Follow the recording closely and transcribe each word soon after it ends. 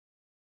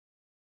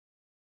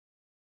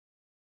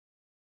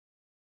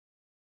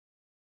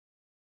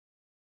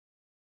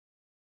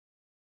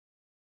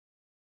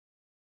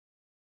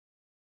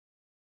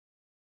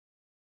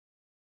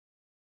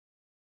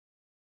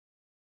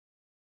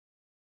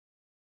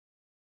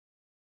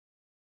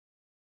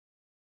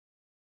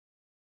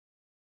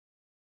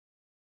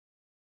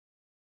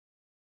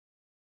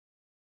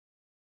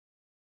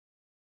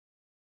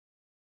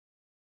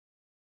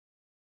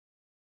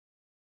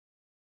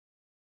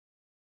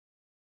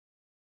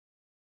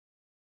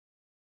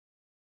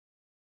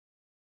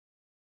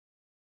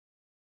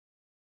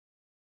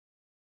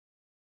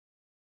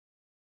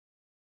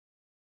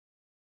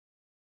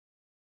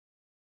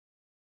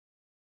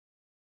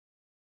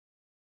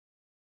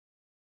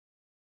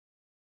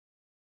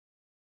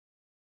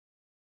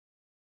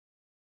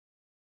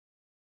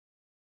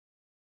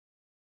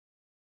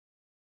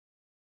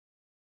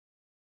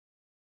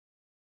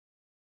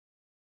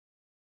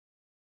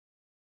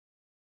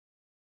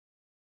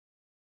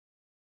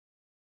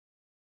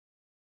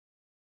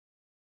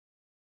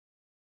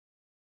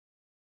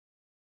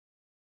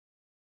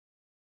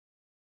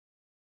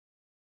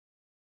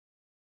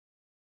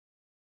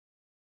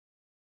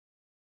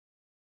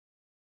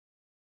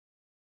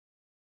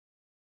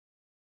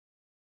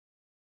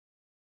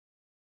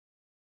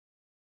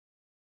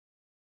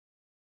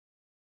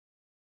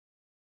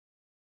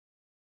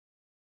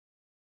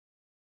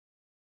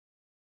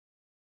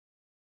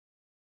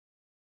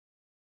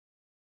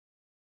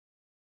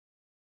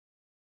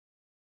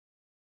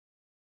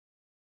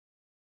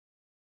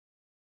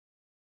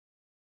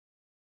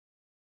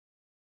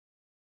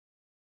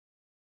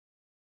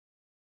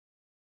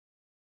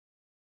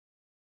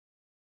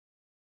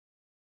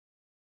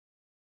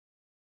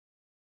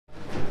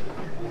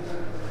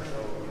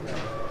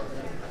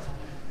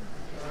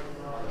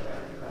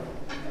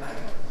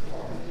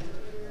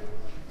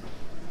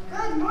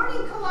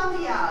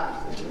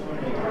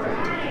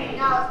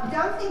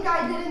think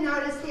I didn't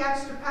notice the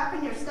extra pep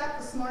in your step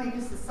this morning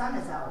because the sun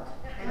is out.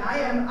 And I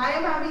am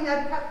having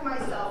that pep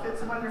myself.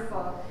 It's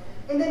wonderful.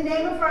 In the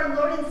name of our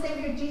Lord and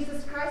Savior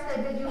Jesus Christ,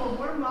 I bid you a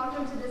warm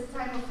welcome to this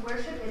time of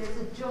worship. It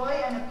is a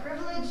joy and a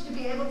privilege to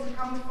be able to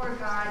come before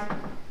God,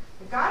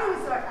 the God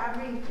who is our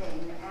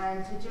everything,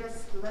 and to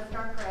just lift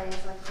our praise,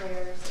 our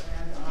prayers,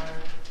 and our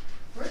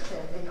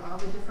worship in all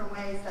the different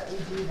ways that we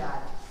do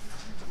that.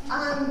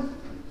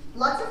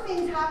 Lots of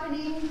things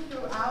happening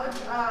throughout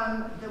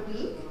the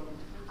week.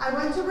 I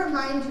want to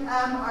remind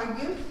our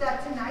youth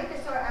that tonight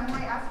is our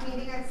MYF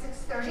meeting at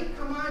 6:30.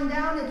 Come on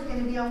down, it's going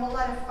to be a whole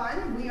lot of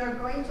fun. We are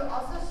going to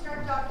also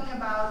start talking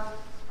about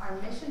our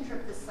mission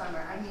trip this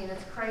summer. I mean,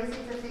 it's crazy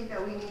to think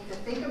that we need to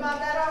think about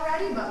that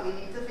already, but we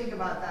need to think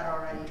about that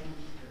already.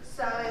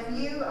 So if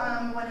you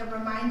want to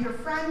remind your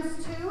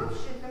friends too,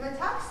 shoot them a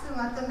text and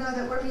let them know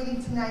that we're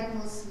meeting tonight, and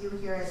we'll see you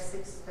here at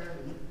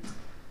 6:30.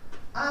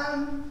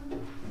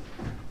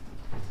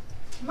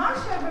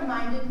 Marcia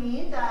reminded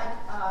me that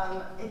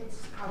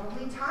it's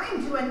probably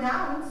time to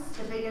announce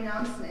the big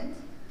announcement.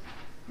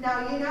 Now,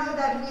 you know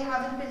that we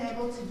haven't been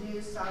able to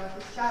do Song of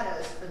the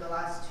Shadows for the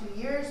last 2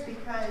 years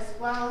because,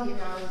 well, you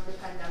know, the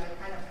pandemic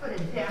kind of put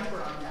a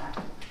damper on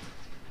that.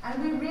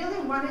 And we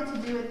really wanted to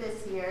do it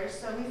this year,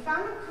 so we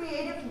found a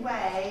creative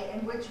way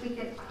in which we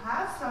could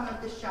have Song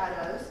of the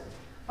Shadows,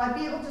 but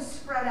be able to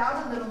spread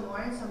out a little more.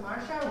 And so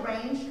Marcia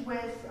arranged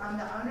with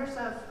the owners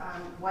of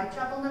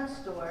Whitechapel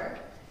next door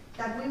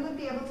that we would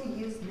be able to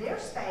use their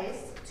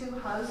space to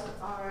host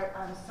our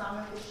Song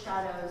of the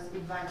Shadows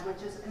event,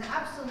 which is an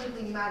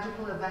absolutely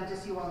magical event,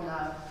 as you all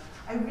know.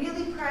 I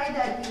really pray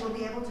that you will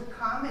be able to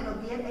come. It'll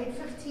be at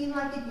 8:15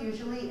 like it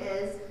usually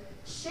is.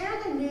 Share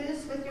the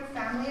news with your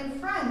family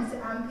and friends,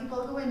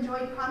 people who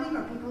enjoy coming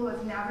or people who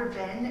have never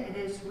been. It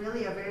is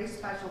really a very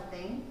special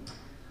thing.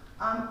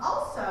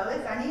 Also,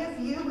 if any of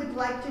you would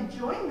like to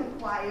join the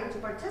choir to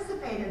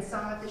participate in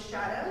Song of the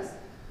Shadows,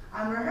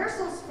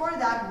 rehearsals for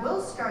that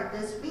will start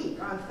this week.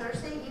 On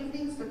Thursday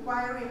evenings, the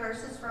choir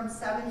rehearses from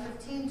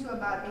 7:15 to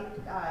about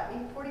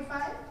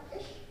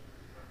 8:45-ish.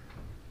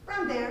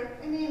 Around there.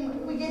 I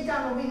mean, we get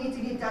done what we need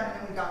to get done and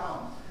then we go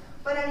home.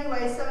 But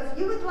anyway, so if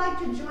you would like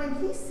to join,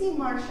 please see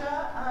Marcia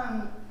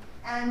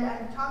and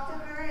talk to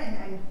her,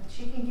 and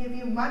she can give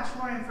you much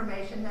more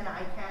information than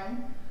I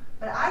can.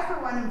 But I, for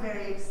one, am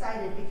very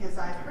excited because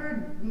I've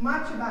heard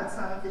much about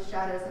Song of the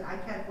Shadows, and I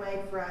can't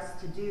wait for us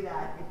to do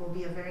that. It will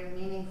be a very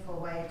meaningful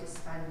way to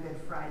spend Good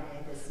Friday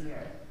this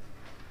year.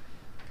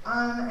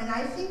 And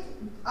I think,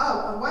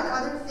 one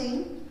other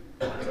thing,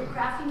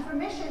 Crafting for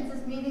Missions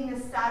is meeting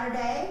this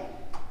Saturday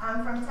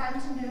from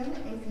 10 to noon.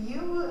 If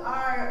you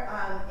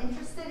are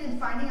interested in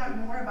finding out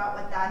more about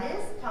what that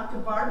is, talk to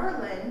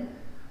Barbara Lynn.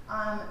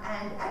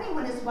 And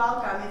anyone is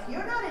welcome. If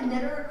you're not a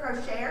knitter or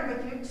crocheter, but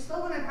you still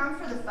want to come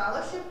for the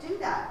fellowship, do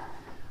that.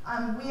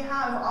 We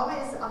have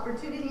always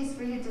opportunities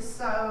for you to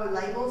sew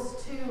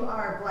labels to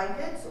our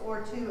blankets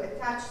or to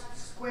attach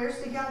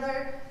squares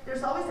together.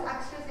 There's always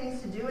extra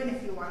things to do, and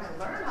if you want to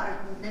learn how to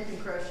knit and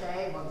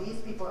crochet, well, these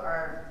people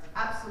are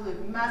absolute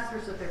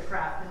masters of their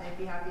craft, and they'd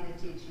be happy to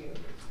teach you.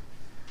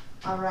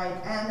 All right,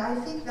 and I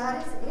think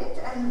that is it.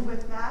 And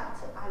with that,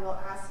 I will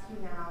ask you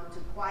now to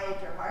quiet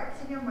your hearts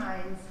and your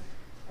minds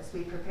as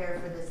we prepare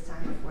for this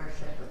time of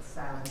worship with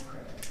silent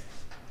prayer.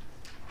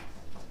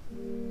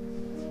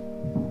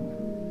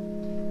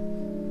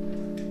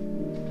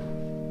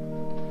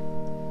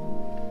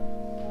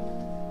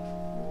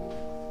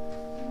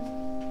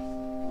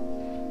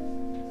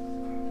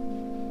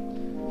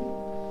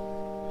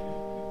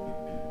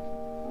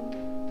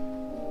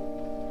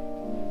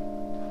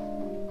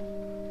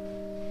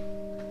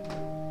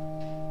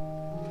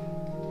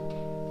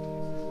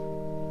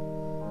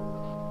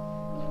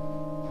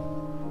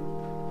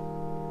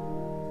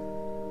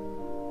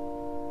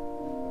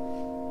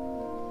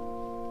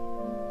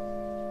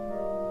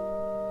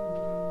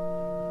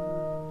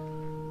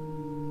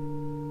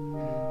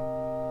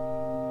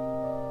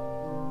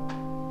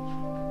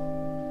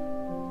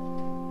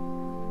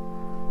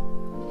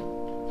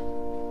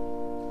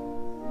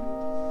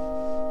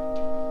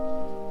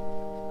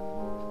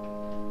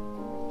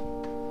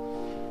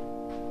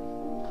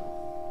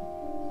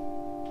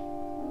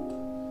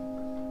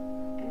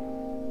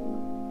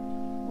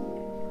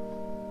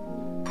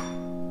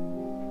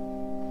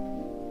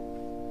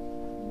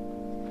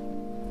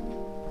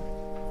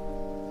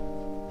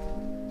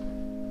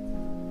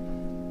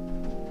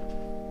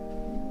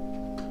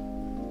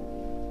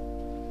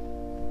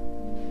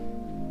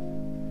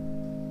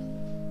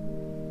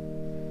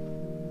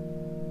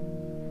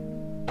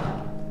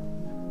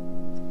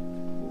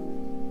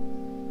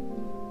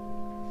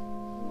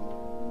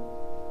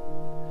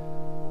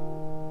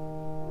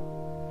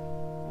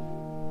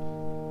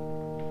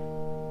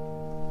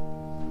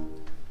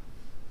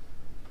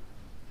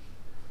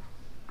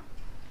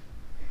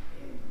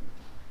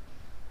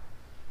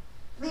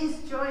 Please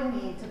join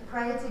me to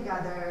pray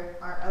together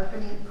our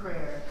opening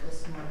prayer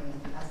this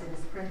morning as it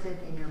is printed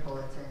in your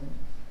bulletin.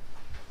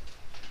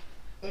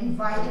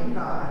 Inviting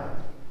God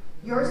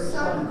Your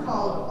Son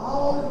called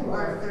all who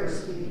are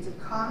thirsty to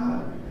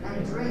come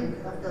and drink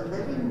of the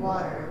living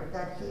water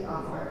that he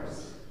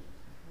offers.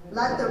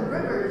 Let the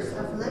rivers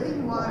of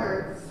living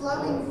water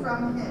flowing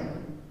from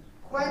him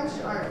quench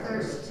our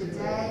thirst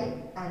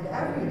today and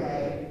every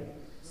day,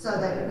 so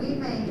that we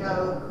may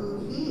know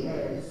who he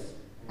is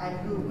and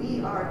who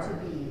we are to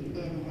be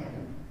in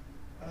him.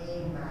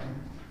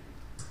 Amen.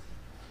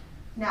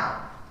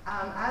 Now,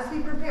 as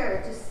we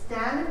prepare to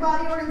stand in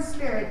body or in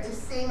spirit to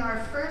sing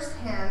our first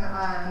hymn,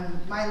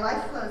 My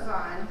Life Flows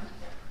On,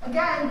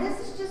 again, this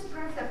is just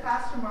proof that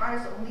Pastor Mar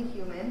is only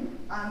human.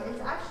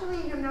 It's actually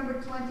hymn number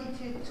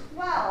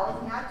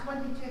 2212, not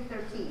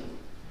 2213.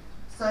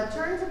 So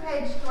turn to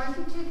page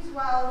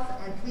 2212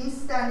 and please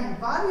stand in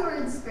body or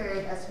in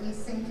spirit as we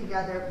sing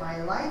together,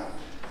 My Life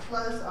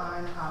Flows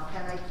On, How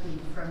Can I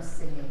Keep From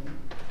Singing?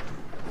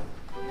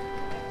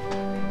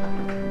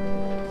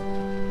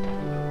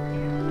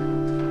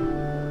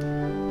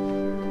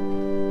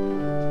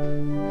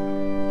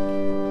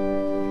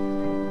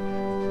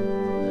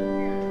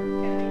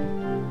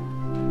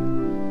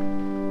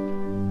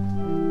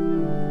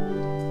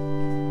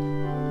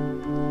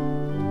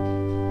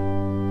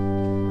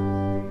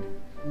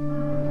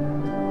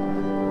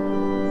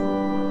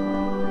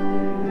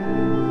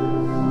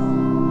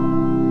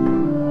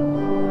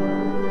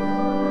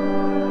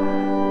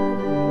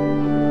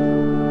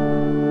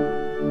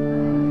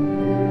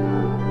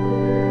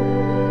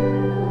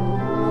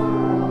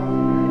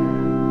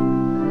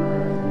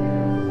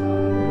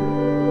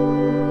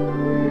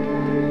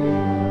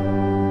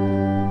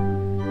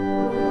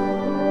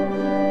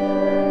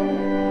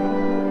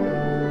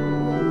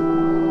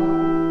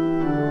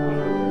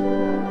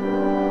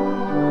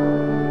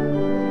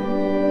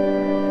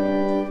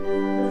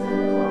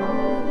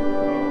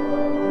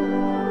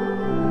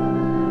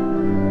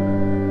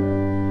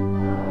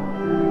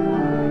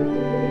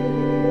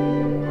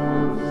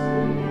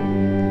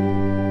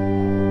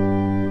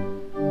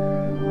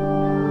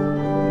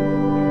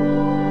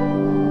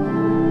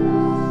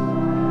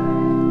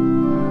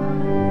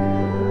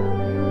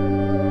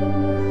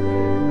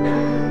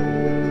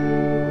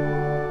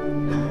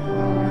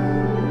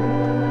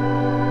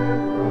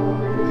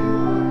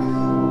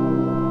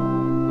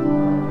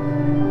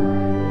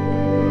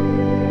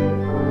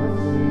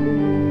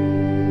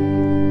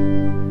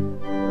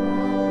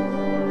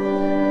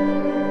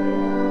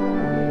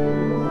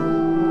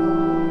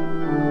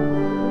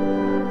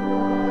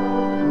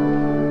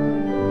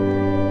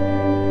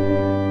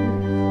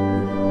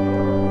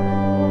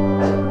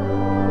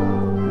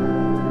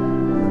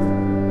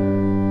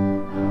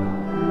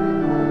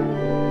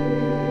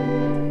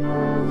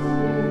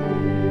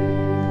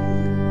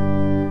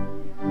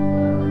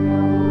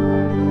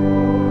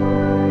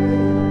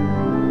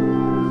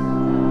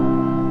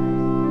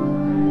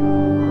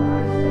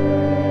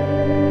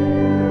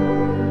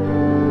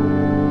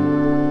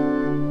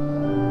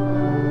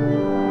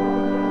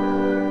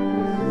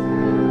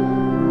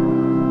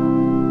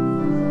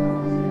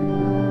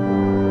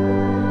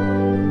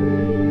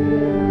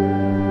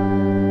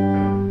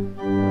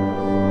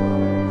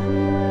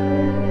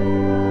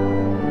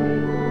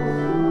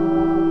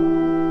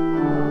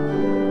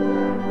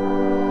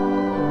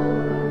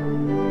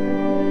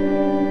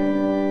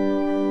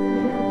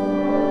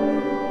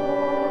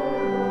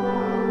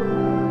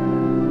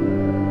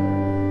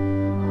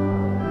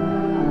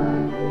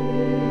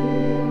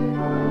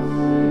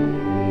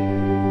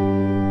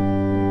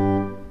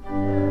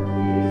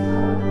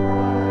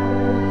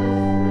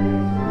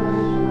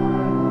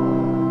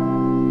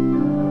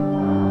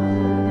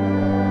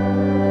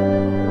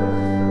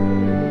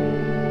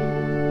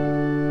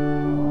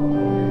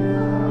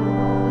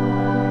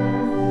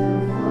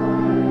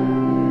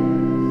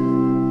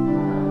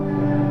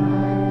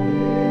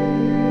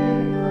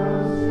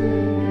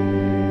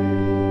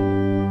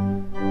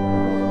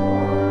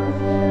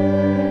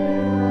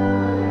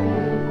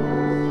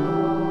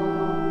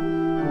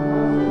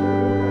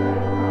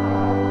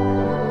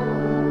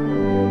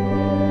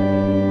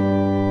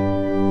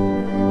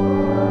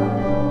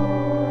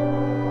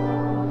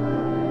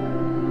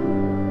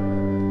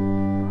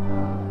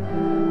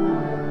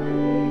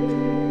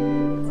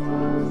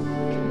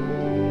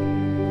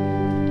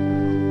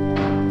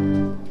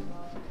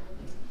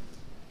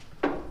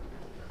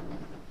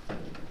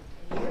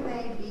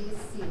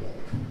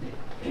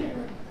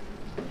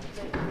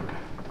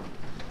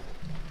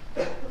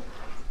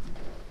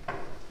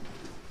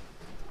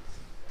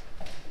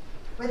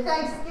 With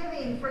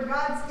thanksgiving for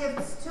God's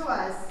gifts to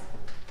us,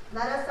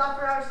 let us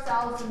offer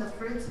ourselves and the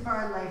fruits of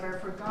our labor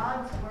for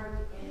God's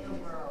work in the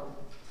world.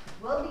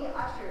 Will the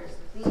ushers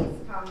please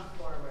come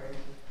forward?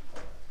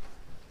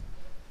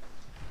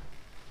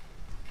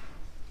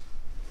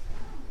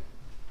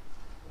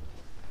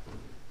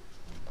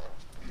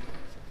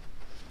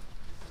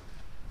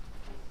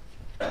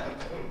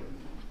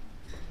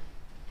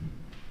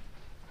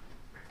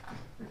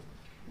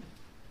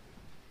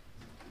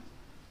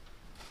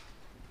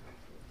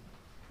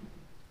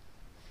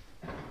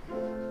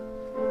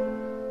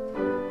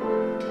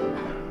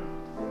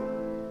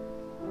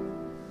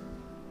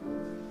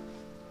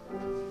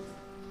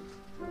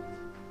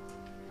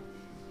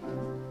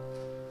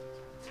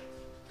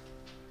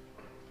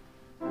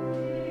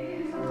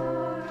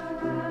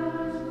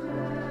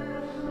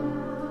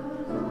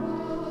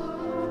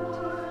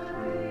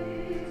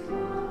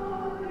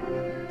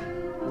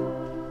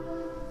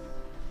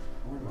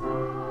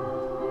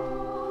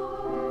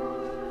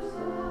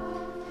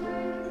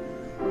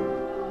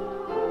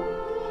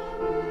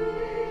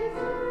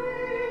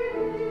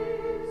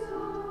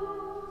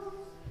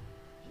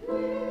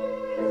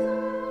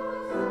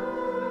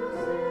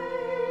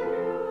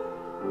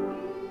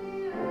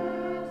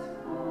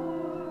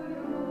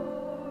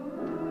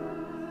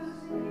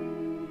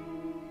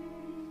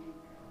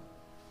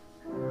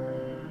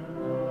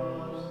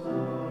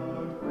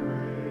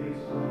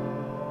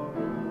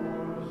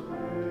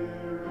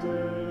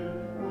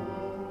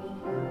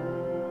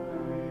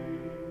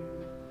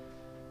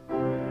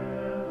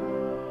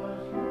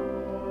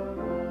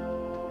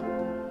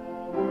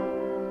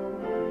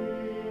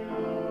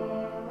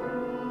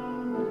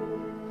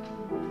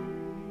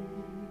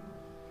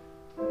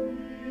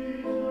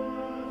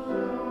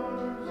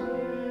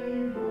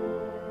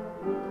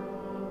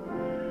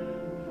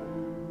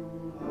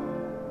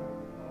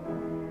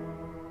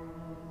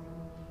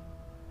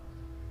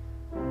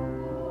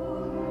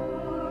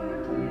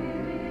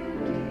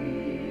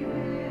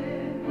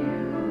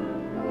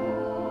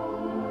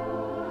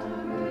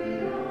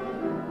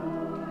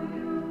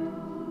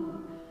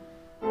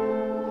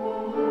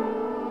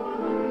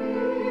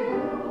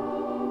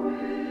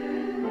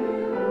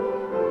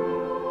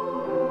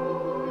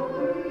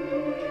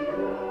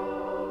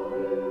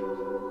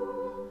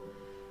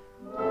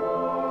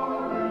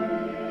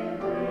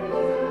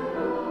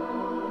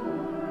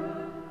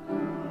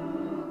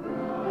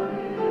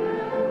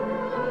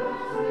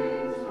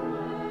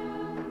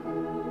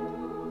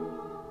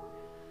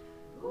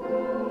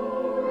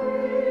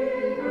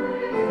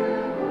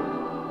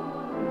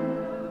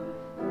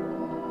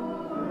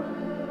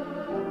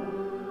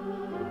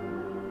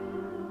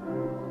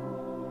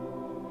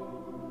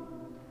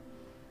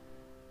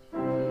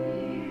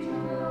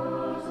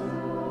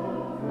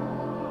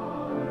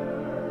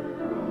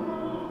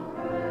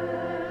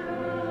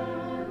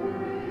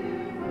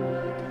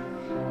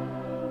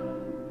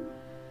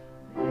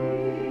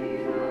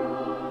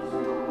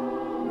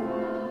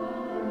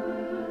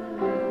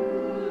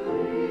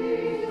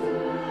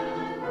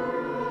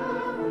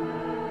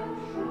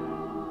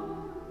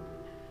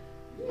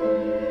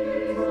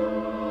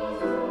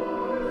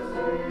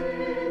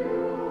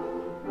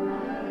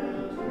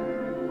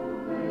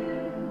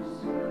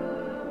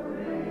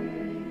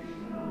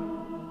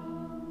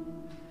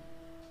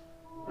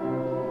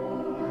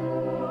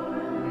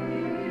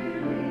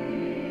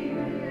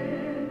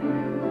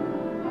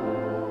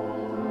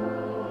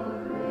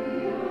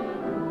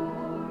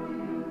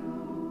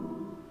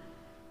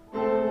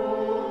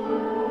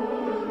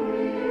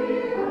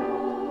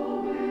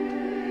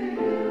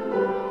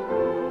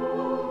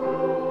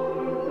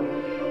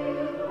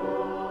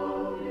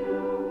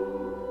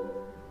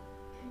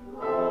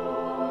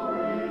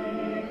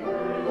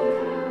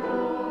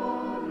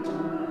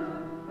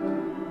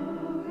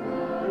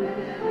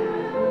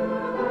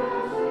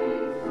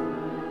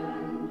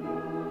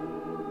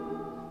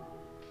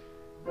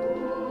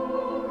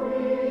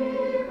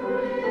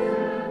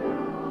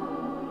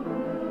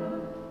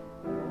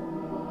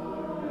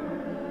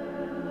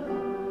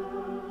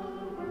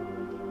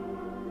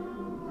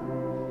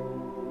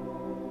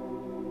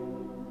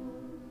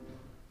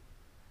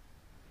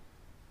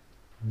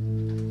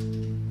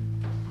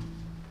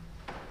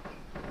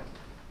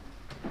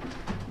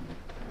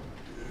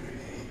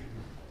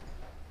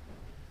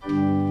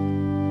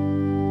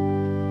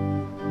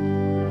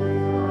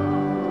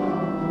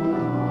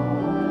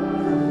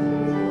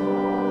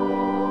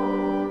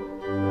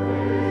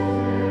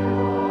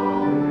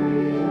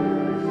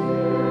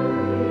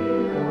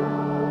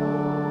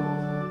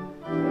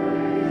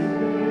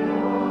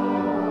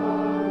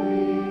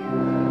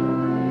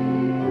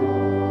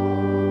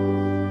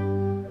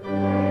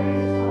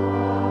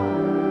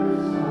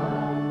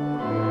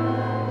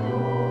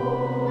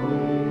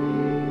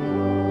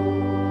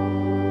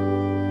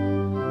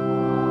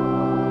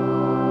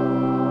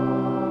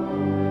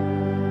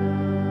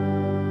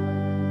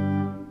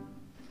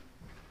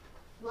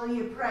 Will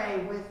you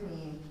pray with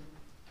me?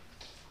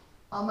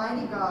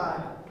 Almighty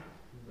God,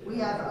 we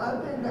have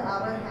opened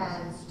our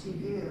hands to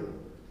you,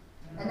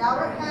 and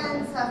our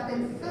hands have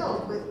been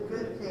filled with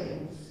good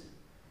things.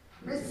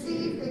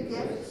 Receive the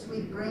gifts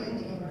we bring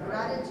in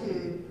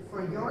gratitude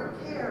for your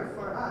care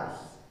for us,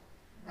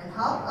 and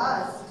help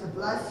us to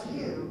bless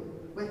you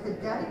with the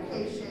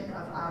dedication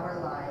of our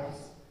lives.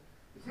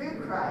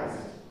 Through Christ,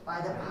 by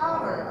the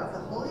power of the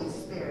Holy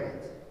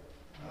Spirit.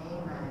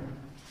 Amen.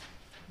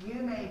 You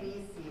may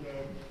be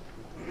seated.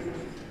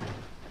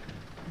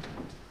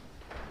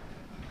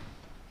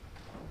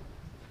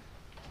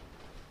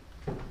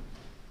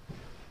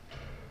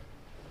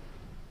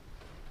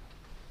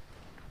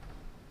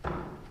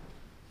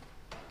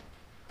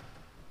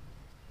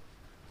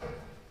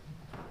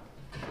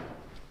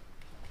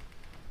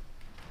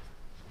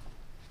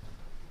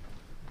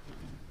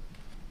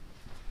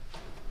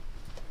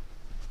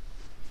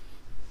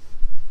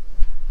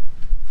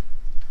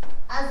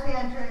 As we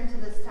enter into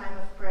this time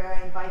of prayer,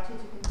 I invite you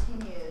to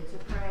continue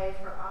to pray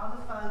for all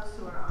the folks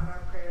who are on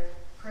our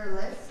prayer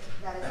list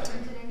that is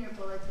printed in your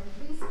bulletin.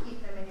 Please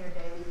keep them in your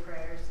daily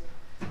prayers,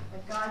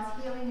 that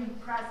God's healing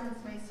and presence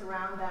may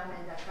surround them,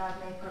 and that God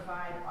may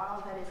provide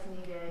all that is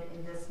needed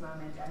in this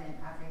moment and in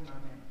every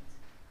moment.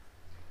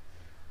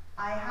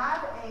 I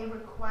have a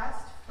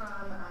request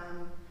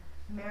from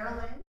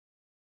Marilyn.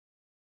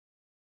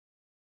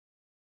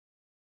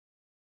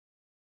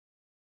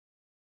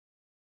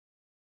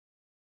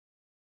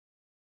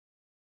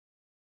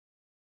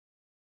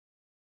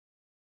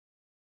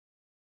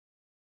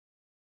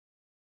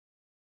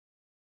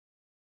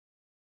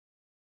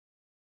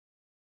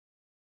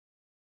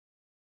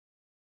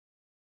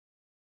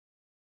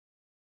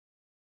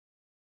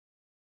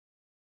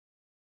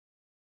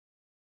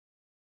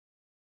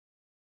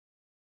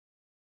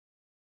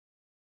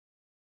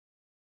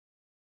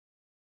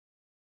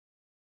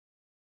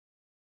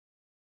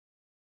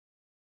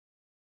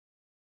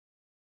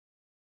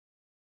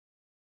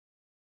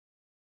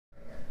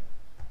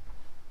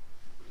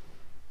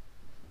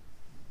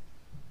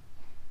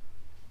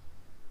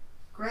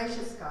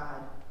 Gracious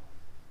God,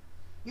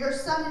 your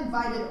Son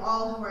invited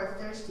all who are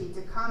thirsty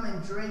to come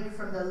and drink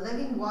from the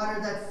living water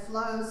that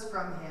flows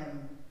from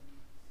him.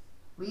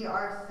 We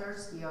are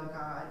thirsty, O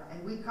God,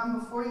 and we come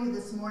before you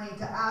this morning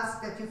to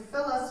ask that you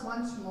fill us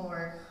once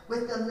more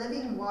with the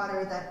living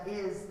water that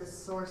is the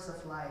source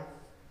of life.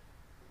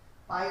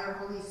 By your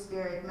Holy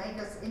Spirit, make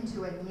us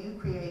into a new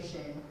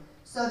creation,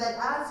 so that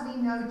as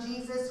we know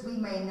Jesus, we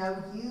may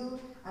know you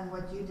and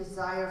what you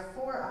desire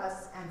for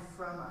us and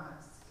from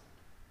us.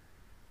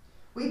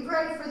 We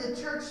pray for the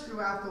church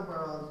throughout the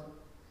world.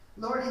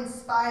 Lord,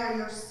 inspire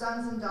your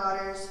sons and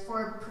daughters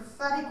for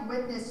prophetic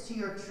witness to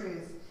your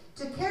truth,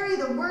 to carry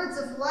the words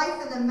of life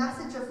and the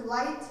message of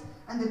light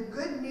and the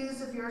good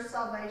news of your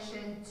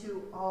salvation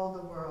to all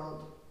the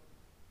world.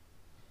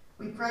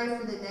 We pray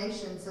for the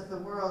nations of the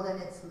world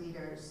and its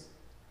leaders.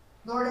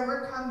 Lord,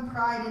 overcome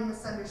pride and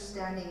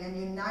misunderstanding and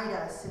unite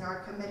us in our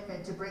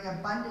commitment to bring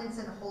abundance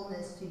and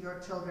wholeness to your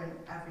children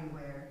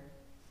everywhere.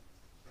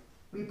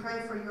 We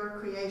pray for your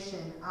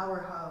creation,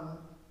 our home.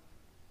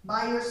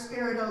 By your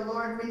Spirit, O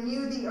Lord,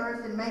 renew the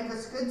earth and make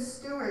us good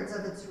stewards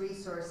of its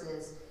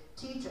resources.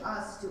 Teach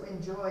us to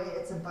enjoy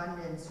its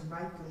abundance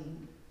rightly.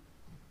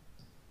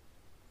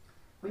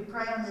 We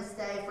pray on this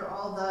day for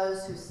all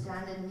those who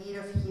stand in need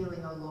of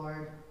healing, O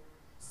Lord.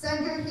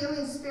 Send your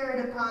healing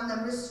Spirit upon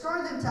them.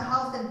 Restore them to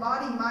health in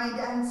body, mind,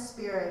 and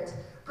spirit.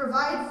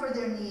 Provide for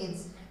their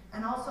needs.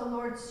 And also,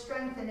 Lord,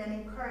 strengthen and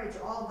encourage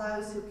all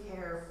those who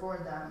care for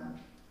them.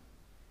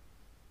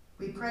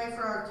 We pray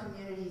for our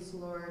communities,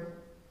 Lord.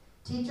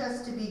 Teach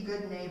us to be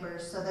good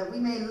neighbors so that we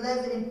may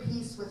live in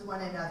peace with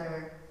one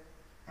another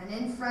and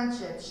in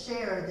friendship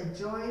share the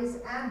joys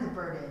and the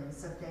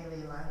burdens of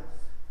daily life.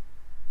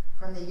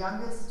 From the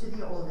youngest to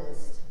the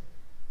oldest,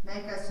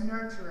 make us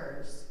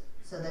nurturers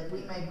so that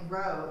we may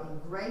grow in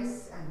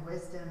grace and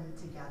wisdom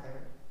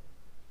together.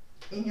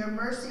 In your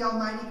mercy,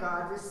 Almighty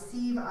God,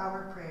 receive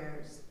our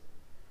prayers,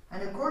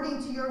 and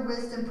according to your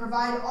wisdom,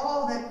 provide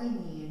all that we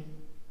need.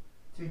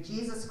 Through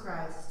Jesus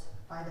Christ,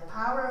 by the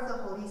power of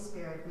the Holy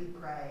Spirit, we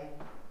pray.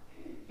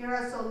 Hear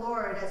us, O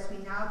Lord, as we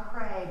now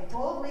pray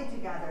boldly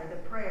together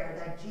the prayer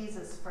that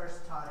Jesus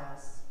first taught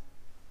us.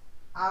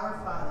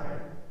 Our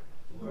Father,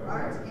 who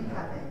art in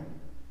heaven,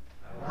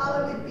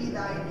 hallowed be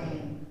thy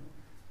name.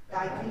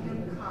 Thy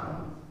kingdom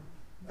come,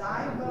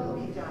 thy will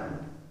be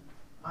done,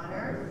 on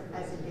earth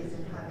as it is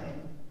in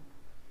heaven.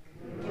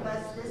 Give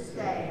us this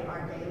day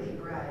our daily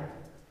bread,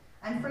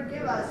 and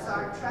forgive us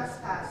our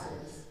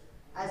trespasses,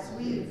 as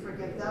we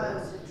forgive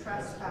those who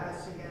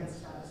trespass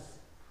against us.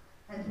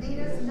 And lead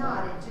us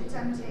not into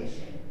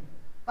temptation,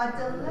 but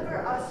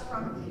deliver us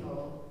from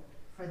evil.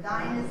 For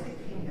thine is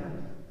the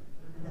kingdom,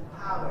 and the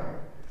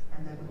power,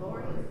 and the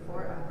glory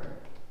forever.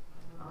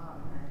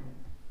 Amen.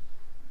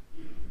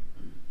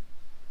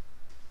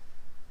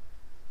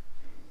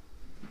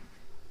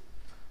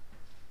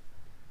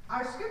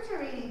 Our scripture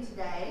reading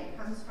today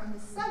comes from the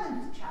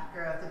 7th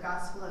chapter of the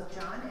Gospel of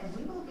John, and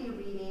we will be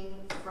reading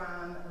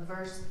from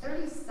verse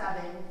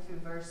 37 through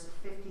verse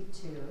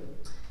 52.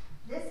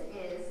 This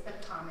is the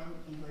Common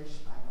English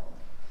Bible.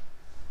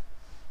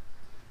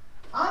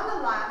 On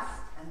the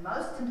last and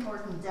most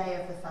important day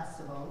of the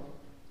festival,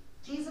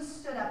 Jesus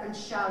stood up and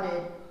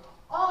shouted,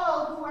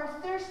 "All who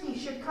are thirsty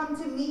should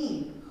come to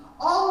me.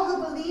 All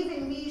who believe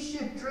in me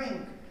should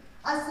drink.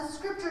 As the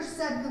scripture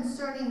said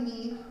concerning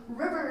me,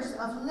 rivers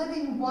of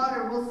living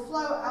water will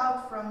flow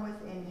out from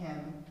within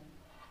him."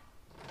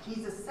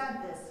 Jesus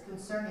said this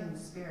concerning the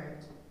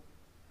Spirit.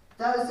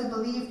 Those who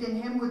believed in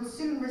him would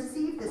soon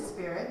receive the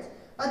Spirit,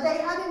 but they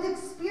hadn't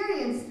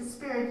experienced the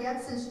Spirit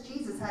yet since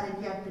Jesus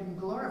hadn't yet been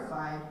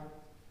glorified.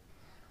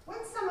 When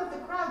some of the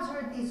crowds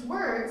heard these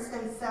words,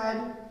 they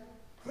said,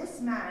 "This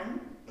man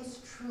is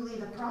truly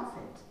the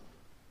prophet."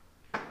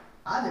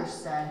 Others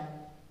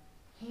said,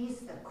 "He's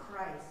the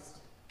Christ."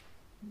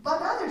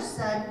 But others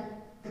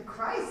said, "The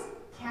Christ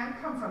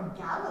can't come from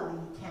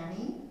Galilee, can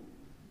he?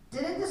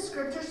 Didn't the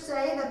scripture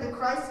say that the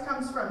Christ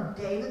comes from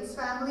David's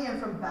family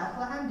and from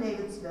Bethlehem,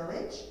 David's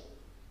village?"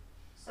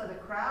 So the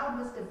crowd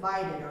was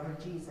divided over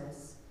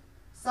Jesus.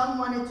 Some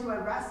wanted to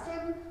arrest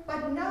him,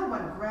 but no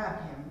one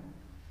grabbed him.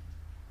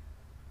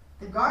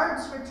 The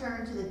guards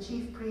returned to the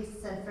chief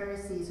priests and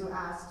Pharisees, who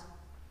asked,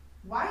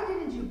 "Why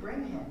didn't you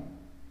bring him?"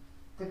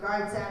 The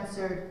guards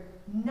answered,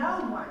 "No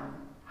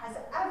one has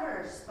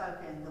ever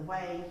spoken the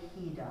way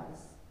he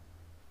does."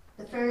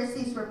 The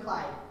Pharisees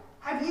replied,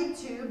 "Have you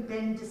too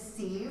been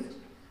deceived?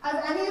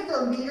 Have any of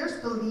the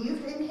leaders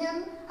believed in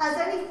him? Has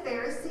any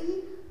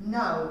Pharisee?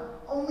 No,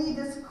 only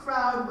this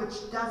crowd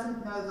which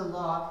doesn't know the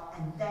law,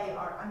 and they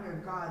are under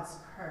God's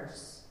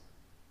curse."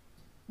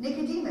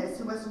 Nicodemus,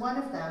 who was one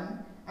of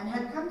them and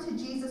had come to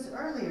Jesus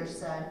earlier,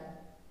 said,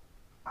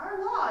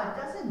 "Our law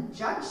doesn't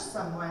judge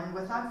someone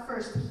without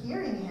first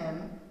hearing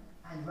him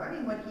and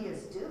learning what he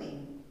is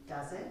doing,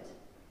 does it?"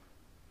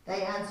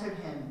 They answered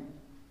him,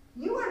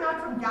 "You are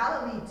not from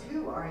Galilee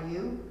too, are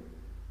you?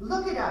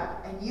 Look it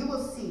up, and you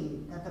will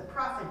see that the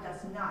prophet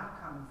does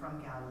not come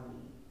from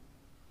Galilee."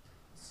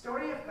 The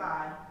story of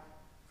God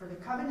for the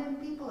covenant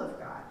people of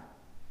God.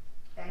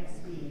 Thanks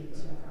be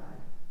to God.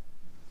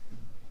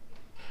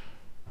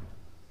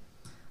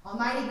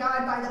 Almighty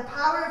God, by the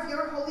power of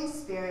your Holy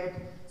Spirit,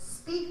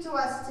 speak to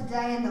us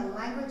today in the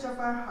language of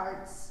our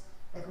hearts,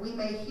 that we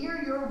may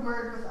hear your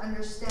word with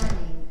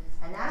understanding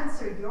and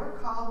answer your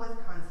call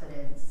with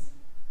confidence.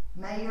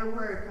 May your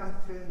word come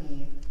through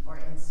me or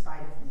in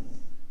spite of me.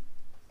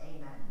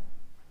 Amen.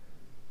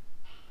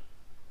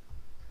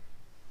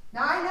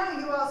 Now I know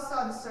you all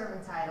saw the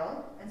sermon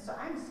title, and so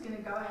I'm just going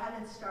to go ahead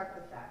and start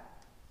with that.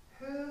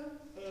 Who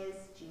is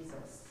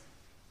Jesus?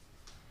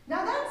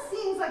 Now that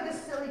seems like a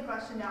silly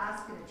question to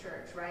ask in a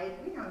church, right?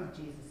 We know who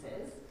Jesus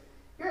is.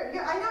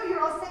 I know you're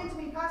all saying to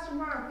me, "Pastor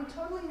Mark, we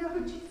totally know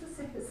who Jesus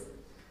is."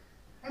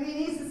 I mean,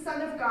 he's the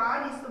Son of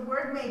God. He's the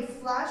Word made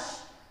flesh,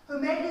 who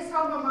made his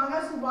home among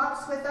us, who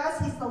walks with us.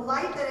 He's the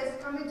light that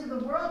has come into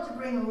the world to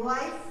bring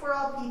life for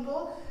all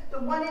people, the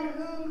one in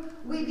whom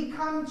we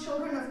become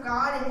children of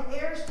God and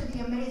heirs to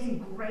the amazing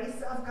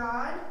grace of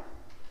God.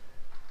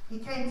 He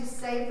came to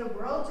save the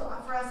world, to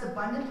offer us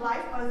abundant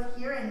life, both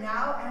here and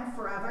now and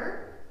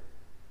forever.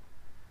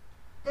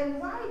 Then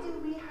why do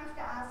we have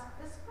to ask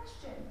this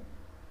question?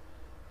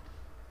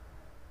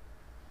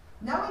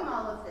 Knowing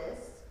all of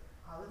this,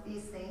 all of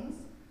these things,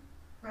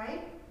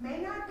 right,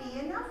 may not be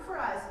enough for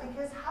us,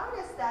 because how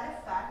does that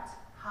affect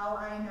how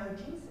I know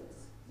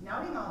Jesus?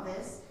 Knowing all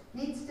this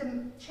needs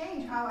to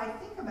change how I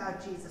think about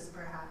Jesus,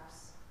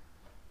 perhaps.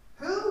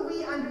 Who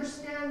we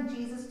understand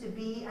Jesus to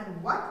be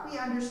and what we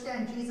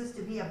understand Jesus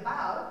to be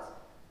about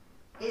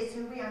is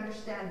who we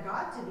understand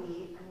God to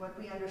be and what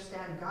we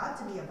understand God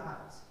to be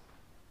about.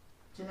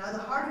 To know the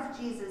heart of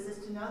Jesus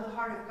is to know the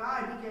heart of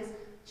God, because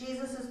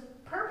Jesus'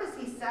 purpose,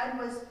 he said,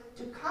 was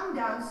to come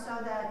down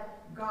so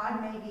that God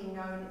may be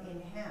known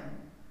in him.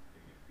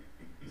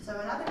 So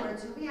in other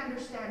words, who we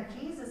understand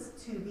Jesus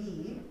to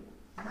be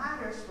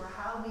matters for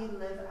how we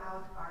live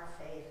out our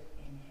faith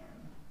in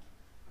him.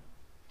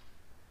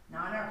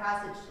 Now in our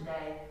passage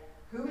today,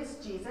 who is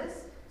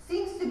Jesus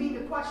seems to be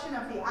the question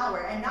of the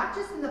hour, and not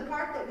just in the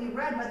part that we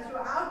read, but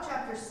throughout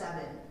chapter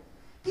 7.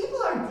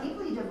 People are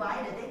deeply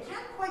divided. They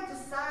can't quite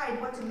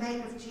decide what to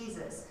make of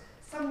Jesus.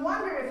 Some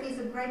wonder if he's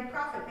a great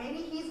prophet.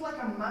 Maybe he's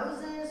like a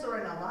Moses or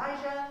an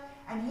Elijah,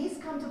 and he's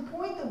come to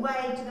point the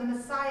way to the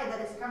Messiah that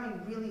is coming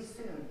really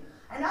soon.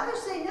 And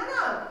others say,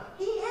 no,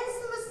 he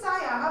is the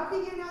Messiah. How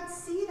could you not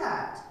see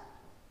that?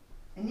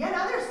 And yet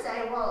others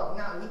say, well,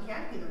 no, he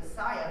can't be the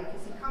Messiah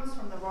because he comes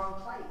from the wrong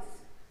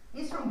place.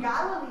 He's from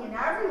Galilee, and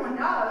everyone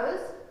knows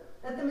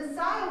that the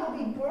Messiah will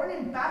be born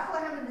in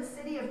Bethlehem in the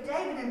city of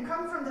David and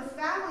come from the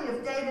family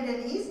of David,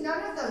 and he's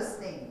none of those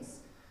things.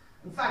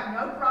 In fact,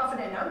 no prophet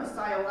and no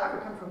Messiah will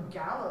ever come from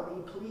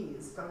Galilee.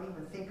 Please, don't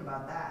even think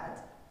about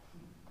that.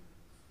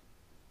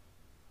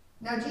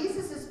 Now,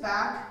 Jesus is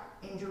back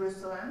in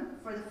Jerusalem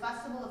for the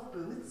Festival of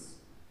Booths.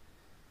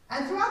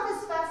 And throughout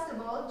this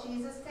festival,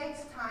 Jesus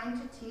takes time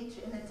to teach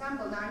in the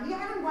temple. Now, he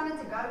hadn't wanted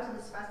to go to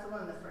this festival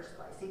in the first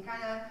place. He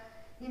kind of,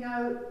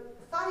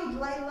 thought he'd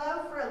lay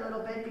low for a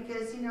little bit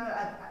because,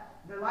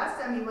 The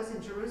last time he was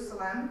in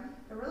Jerusalem,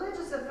 the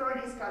religious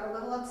authorities got a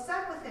little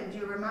upset with him. Do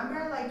you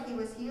remember? Like, he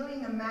was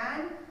healing a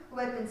man who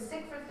had been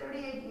sick for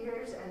 38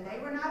 years, and they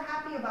were not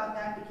happy about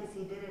that because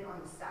he did it on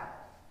the Sabbath.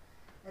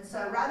 And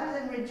so rather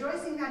than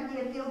rejoicing that he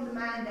had healed the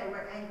man, they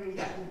were angry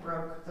that he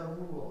broke the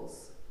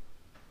rules.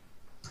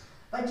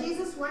 But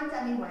Jesus went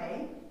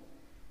anyway,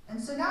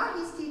 and so now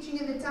he's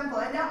teaching in the temple.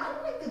 And now,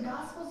 unlike the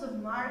Gospels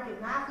of Mark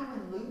and Matthew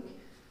and Luke,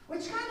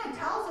 which kind of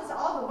tells us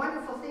all the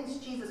wonderful things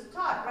Jesus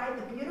taught, right?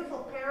 The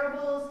beautiful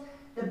parables,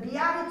 the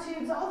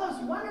Beatitudes, all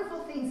those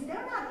wonderful things,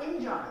 they're not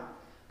in John.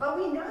 But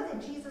we know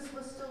that Jesus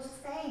was still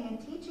saying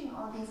and teaching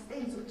all these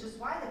things, which is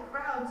why the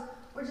crowds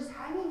were just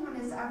hanging on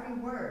his every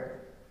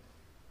word.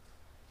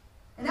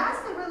 And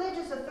as the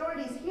religious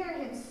authorities hear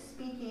him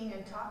speaking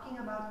and talking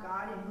about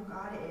God and who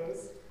God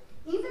is,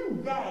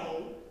 even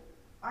they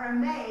are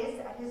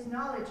amazed at his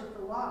knowledge of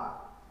the law.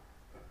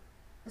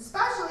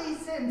 Especially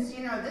since,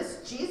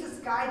 this Jesus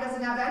guy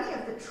doesn't have any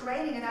of the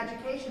training and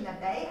education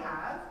that they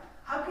have.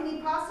 How can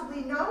he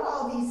possibly know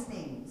all these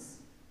things?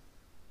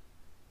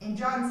 In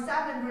John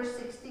 7, verse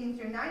 16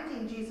 through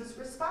 19, Jesus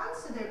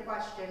responds to their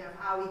question of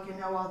how he can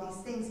know all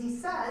these things. He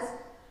says,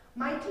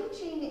 "My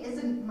teaching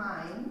isn't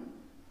mine,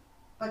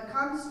 but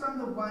comes from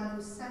the one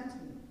who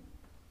sent me.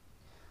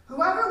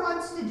 Whoever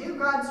wants to do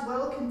God's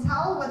will can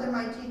tell whether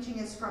my teaching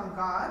is from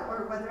God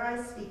or whether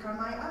I speak on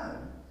my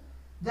own.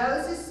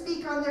 Those who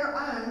speak on their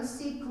own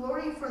seek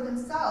glory for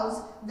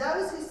themselves.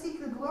 Those who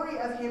seek the glory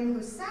of him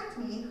who sent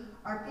me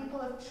are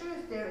people of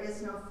truth. There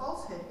is no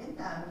falsehood in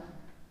them.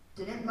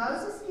 Didn't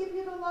Moses give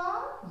you the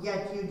law?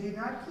 Yet you do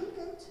not keep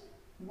it.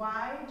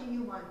 Why do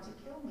you want to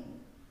kill me?"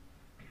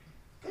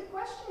 Good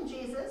question,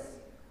 Jesus.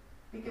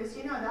 Because,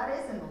 that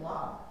is in the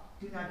law.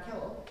 Do not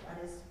kill.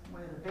 That is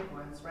one of the big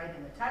ones, right?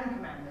 In the 10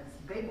 Commandments,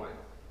 the big one.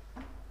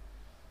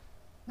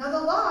 Now,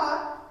 the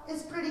law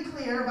is pretty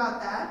clear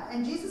about that.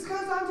 And Jesus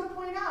goes on to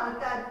point out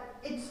that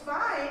it's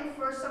fine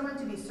for someone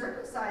to be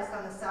circumcised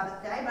on the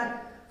Sabbath day,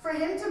 but for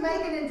him to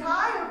make an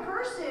entire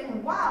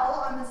person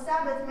well on the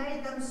Sabbath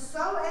made them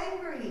so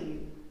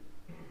angry.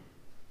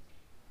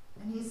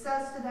 And he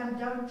says to them,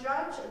 "Don't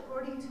judge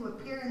according to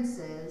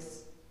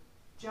appearances.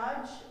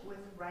 Judge with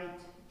right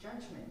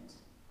judgment."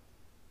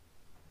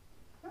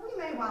 And we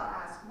may well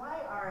ask, why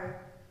are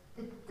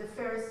the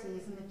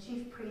Pharisees and the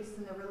chief priests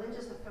and the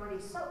religious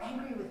authorities so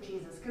angry with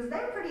Jesus? Because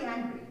they're pretty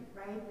angry,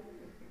 right?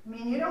 I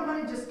mean, you don't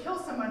want to just kill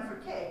someone for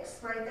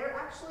kicks, right? They're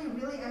actually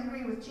really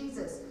angry with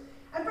Jesus.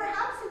 And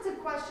perhaps it's a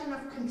question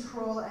of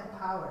control and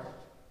power.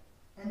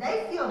 And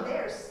they feel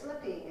they're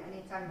slipping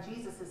anytime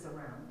Jesus is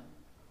around.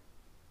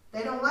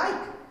 They don't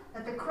like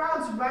that the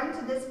crowds run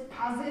to this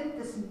peasant,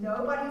 this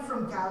nobody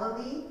from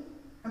Galilee,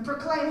 and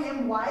proclaim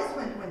him wise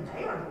when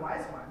they are the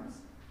wise ones.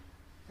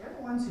 They're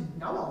the ones who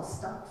know all the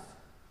stuff.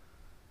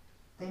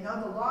 They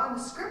know the law and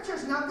the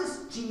scriptures, not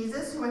this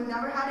Jesus who had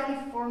never had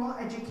any formal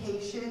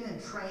education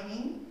and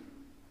training.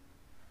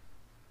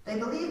 They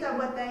believe that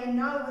what they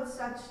know with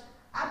such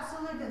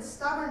absolute and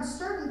stubborn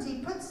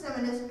certainty puts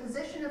them in a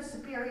position of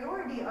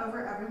superiority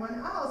over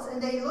everyone else,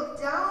 and they look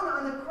down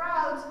on the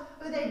crowds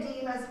who they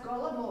deem as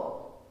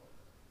gullible.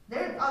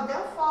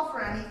 They'll fall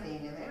for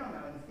anything, and they don't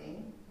know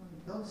anything.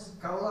 They'll just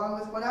go along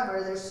with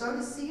whatever. They're so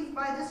deceived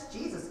by this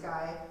Jesus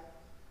guy,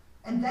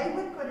 and they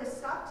would put a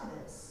stop to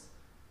this.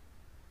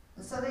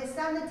 And so they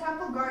send the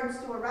temple guards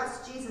to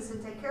arrest Jesus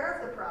and take care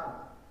of the problem,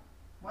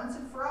 once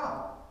and for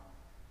all.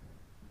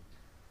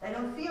 They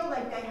don't feel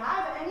like they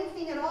have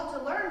anything at all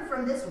to learn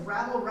from this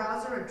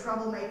rabble-rouser and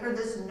troublemaker,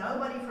 this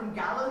nobody from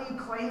Galilee who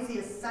claims he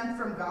is sent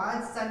from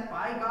God, sent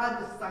by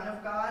God, the Son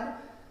of God.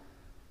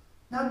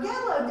 Now,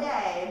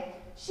 Gallaudet,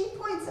 she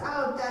points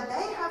out that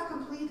they have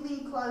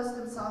completely closed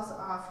themselves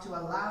off to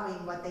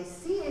allowing what they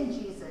see in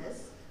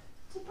Jesus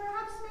to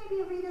perhaps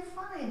maybe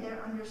redefine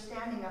their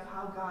understanding of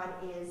how God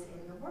is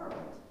in the world.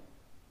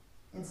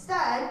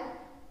 Instead,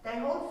 they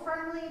hold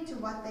firmly to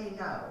what they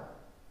know.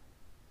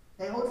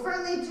 They hold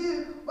firmly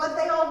to what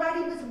they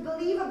already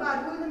believe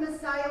about who the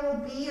Messiah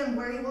will be and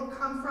where he will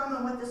come from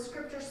and what the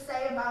scriptures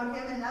say about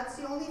him, and that's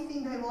the only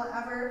thing they will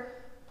ever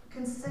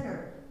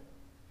consider.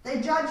 They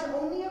judge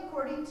only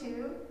according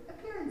to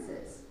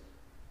appearances.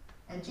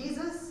 And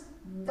Jesus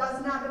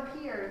does not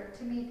appear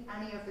to meet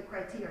any of the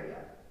criteria.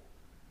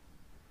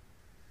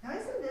 Now,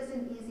 isn't this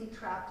an easy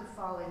trap to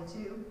fall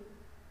into?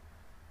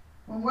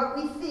 When what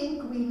we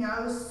think we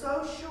know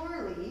so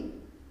surely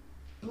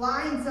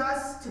blinds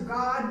us to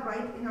God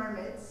right in our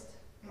midst.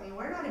 I mean,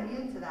 we're not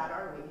immune to that,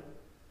 are we?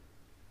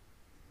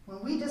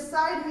 When we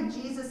decide who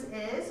Jesus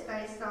is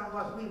based on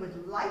what we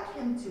would like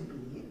him to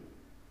be,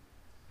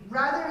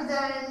 rather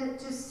than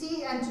to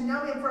see and to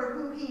know him for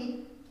who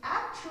he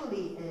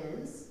actually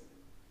is,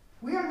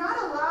 we are not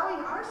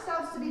allowing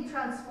ourselves to be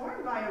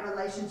transformed by a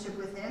relationship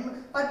with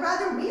him, but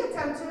rather we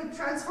attempt to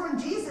transform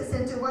Jesus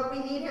into what we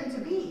need him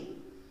to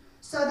be,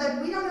 so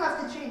that we don't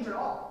have to change at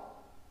all.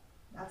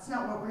 That's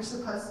not what we're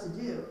supposed to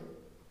do.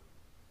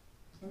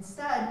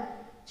 Instead,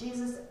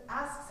 Jesus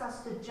asks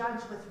us to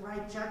judge with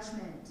right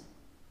judgment,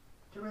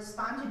 to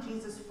respond to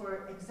Jesus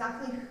for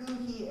exactly who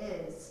he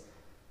is,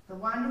 the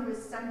one who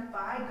is sent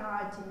by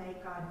God to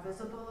make God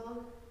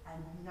visible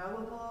and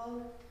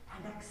knowable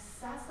and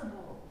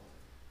accessible.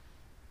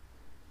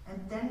 And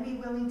then be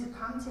willing to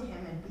come to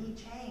him and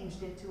be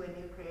changed into a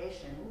new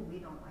creation. Ooh, we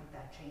don't like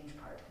that change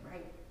part,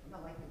 right? We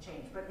don't like the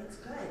change, but it's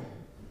good.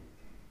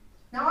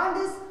 Now on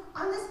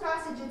this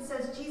passage it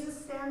says Jesus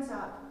stands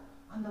up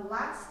on the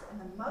last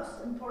and the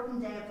most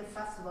important day of the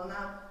festival.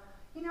 Now,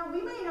 you know,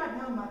 we may not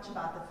know much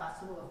about the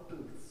Festival of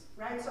Booths,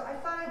 right? So I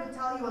thought I would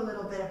tell you a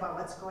little bit about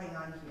what's going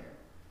on here.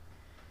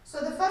 So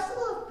the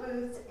Festival of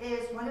Booths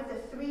is one of the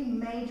three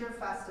major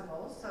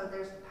festivals. So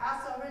there's the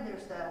Passover,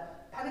 there's the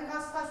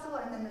Pentecost Festival,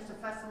 and then there's the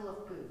Festival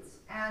of Booths.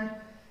 And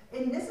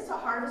this is a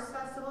harvest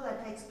festival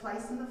that takes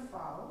place in the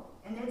fall.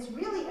 And it's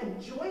really a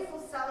joyful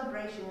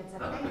celebration. It's a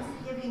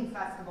Thanksgiving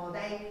festival.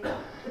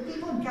 The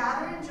people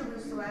gather in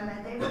Jerusalem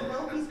and they will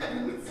build these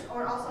booths,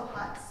 or also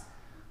huts,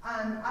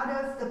 out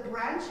of the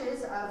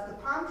branches of the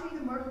palm tree,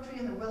 the myrtle tree,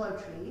 and the willow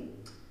tree.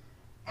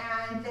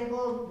 And they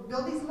will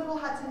build these little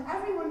huts, and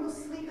everyone will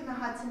sleep in the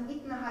huts and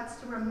eat in the huts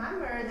to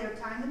remember their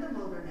time in the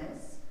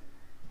wilderness,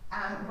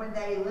 when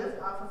they lived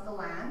off of the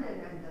land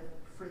and the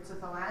fruits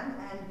of the land.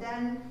 And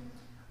then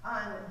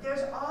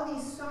there's all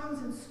these songs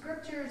and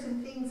scriptures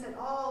and things that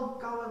all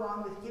go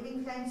along with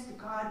giving thanks to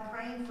God,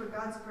 praying for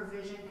God's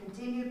provision,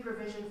 continued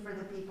provision for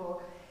the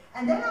people.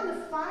 And then on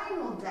the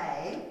final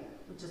day,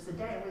 which is the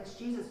day in which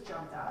Jesus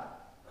jumped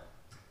up,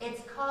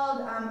 it's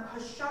called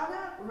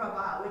Hoshana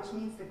Rabbah, which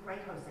means the Great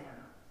Hosanna.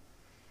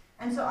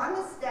 And so on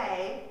this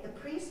day, the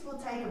priest will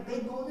take a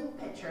big golden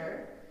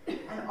pitcher,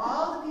 and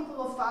all the people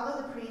will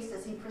follow the priest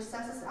as he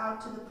processes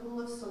out to the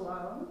pool of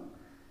Siloam.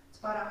 It's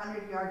about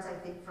 100 yards, I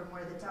think, from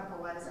where the temple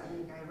was. I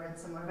think I read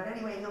somewhere. But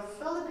anyway, he'll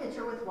fill the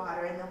pitcher with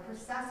water, and they'll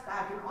process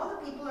back. And all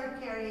the people are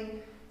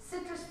carrying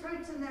citrus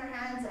fruits in their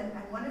hands, and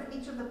one of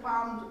each of the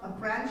palm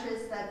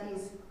branches that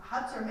these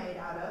huts are made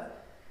out of.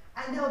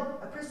 And they'll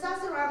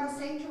process around the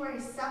sanctuary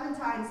 7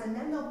 times, and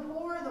then they'll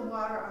pour the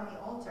water on the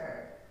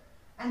altar.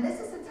 And this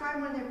is the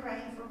time when they're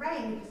praying for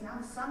rain, because now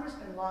the summer's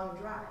been long and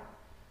dry,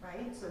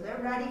 right? So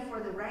they're ready for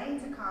the rain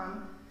to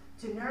come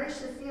to nourish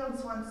the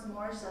fields once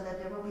more so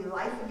that there will be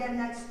life again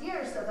next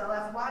year, so they'll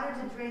have water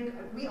to drink.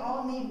 We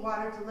all need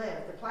water to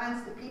live. The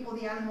plants, the people,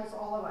 the animals,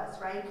 all of us,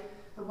 right?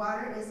 The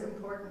water is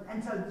important.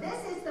 And so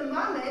this is the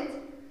moment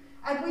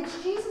at which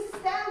Jesus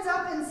stands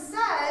up and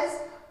says,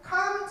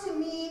 "Come to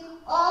me,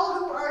 all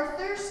who are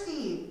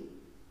thirsty."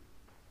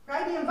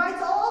 Right? He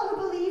invites all who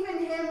believe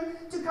in him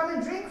to come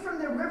and drink from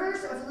the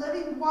rivers of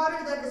living water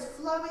that is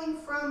flowing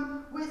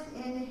from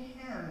within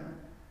him.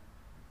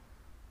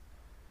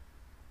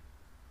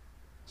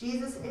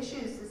 Jesus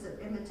issues this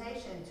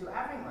invitation to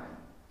everyone,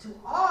 to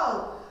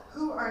all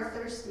who are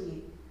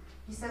thirsty.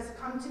 He says,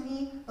 "Come to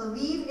me,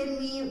 believe in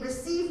me,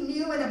 receive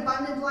new and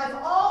abundant life.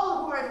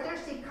 All who are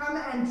thirsty, come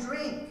and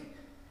drink.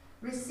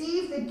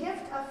 Receive the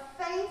gift of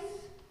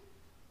faith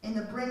in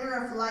the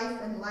bringer of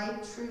life and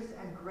light, truth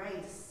and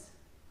grace."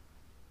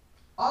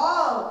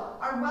 All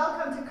are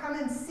welcome to come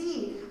and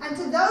see. And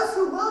to those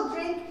who will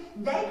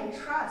drink, they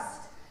can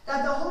trust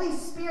that the Holy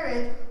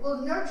Spirit will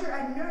nurture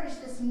and nourish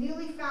this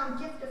newly found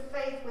gift of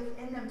faith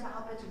within them to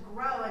help it to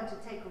grow and to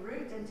take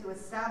root and to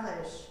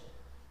establish.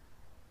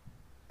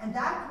 And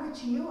that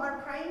which you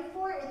are praying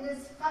for in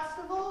this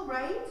festival,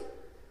 right?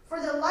 For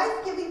the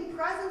life-giving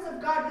presence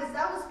of God, because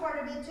that was part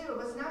of it too. It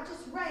was not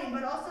just rain,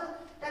 but also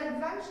that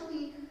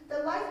eventually the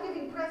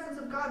life-giving presence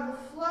of God will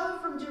flow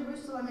from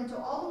Jerusalem into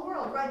all the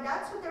world, right?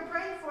 That's what they're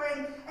praying for.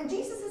 And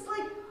Jesus is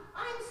like,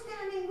 I'm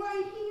standing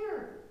right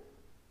here.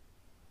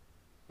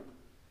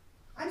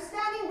 I'm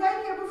standing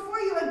right here before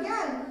you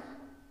again.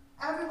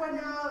 Everyone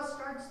now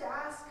starts to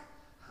ask,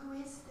 who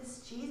is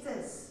this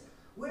Jesus?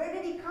 Where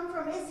did he come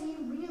from? Is he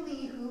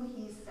really who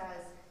he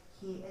says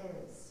he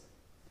is?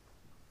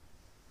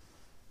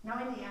 Now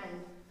in the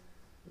end,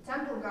 the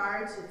temple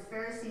guards or the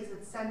Pharisees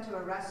had sent to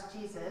arrest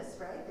Jesus,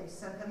 right? They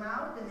sent them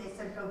out and they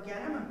said, go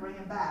get him and bring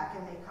him back.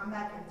 And they come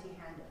back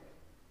empty-handed.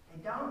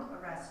 They don't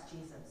arrest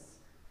Jesus.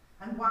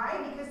 And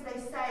why? Because they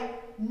say,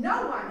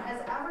 no one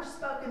has ever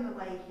spoken the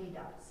way he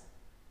does.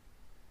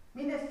 I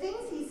mean, the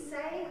things he's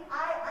saying,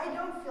 I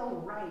don't feel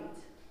right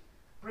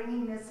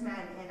bringing this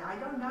man in. I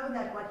don't know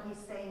that what he's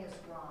saying is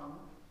wrong.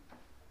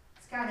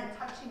 It's kind of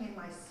touching in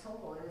my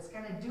soul. It's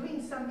kind of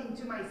doing something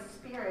to my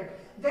spirit.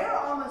 They're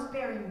almost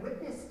bearing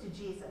witness to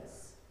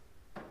Jesus.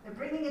 They're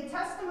bringing a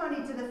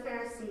testimony to the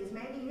Pharisees.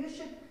 Maybe you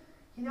should,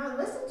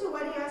 listen to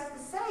what he has to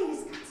say.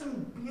 He's got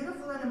some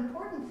beautiful and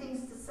important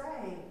things to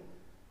say.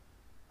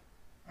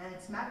 And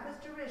it's met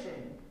with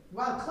derision.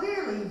 Well,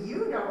 clearly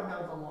you don't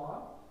know the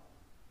law.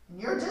 And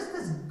you're just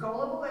as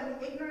gullible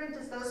and ignorant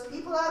as those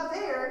people out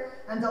there,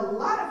 and a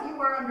lot of you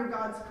are under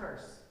God's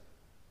curse.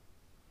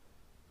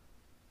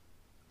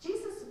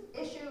 Jesus'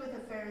 issue with the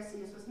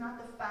Pharisees was not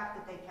the fact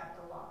that they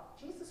kept the law.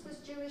 Jesus was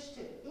Jewish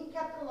too. He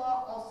kept the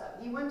law also.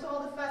 He went to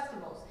all the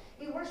festivals.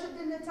 He worshipped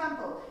in the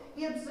temple.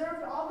 He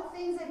observed all the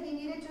things that he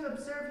needed to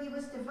observe. He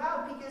was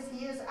devout because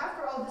he is,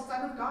 after all, the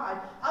Son of God.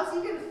 How's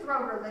he going to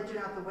throw religion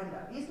out the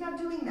window? He's not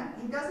doing that.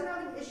 He doesn't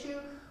have an issue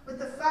with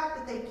the fact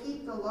that they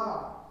keep the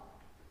law.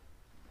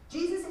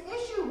 Jesus'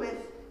 issue with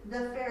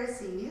the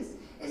Pharisees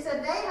is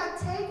that they had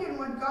taken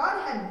what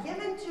God had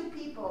given to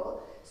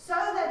people so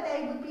that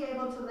they would be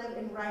able to live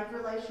in right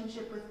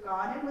relationship with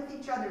God and with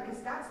each other,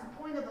 because that's the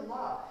point of the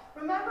law.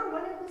 Remember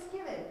when it was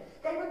given?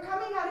 They were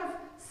coming out of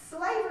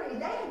slavery.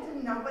 They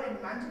didn't know what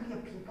it meant to be a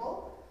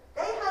people.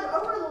 They had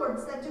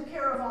overlords that took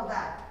care of all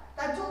that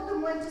told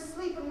them when to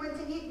sleep and when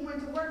to eat and when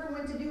to work and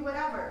when to do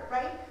whatever,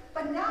 right?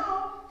 But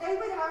now they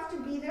would have to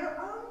be their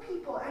own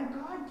people, and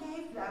God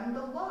gave them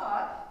the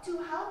law to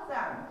help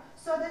them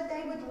so that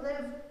they would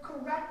live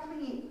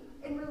correctly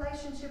in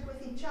relationship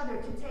with each other,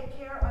 to take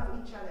care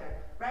of each other,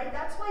 right?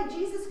 That's why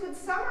Jesus could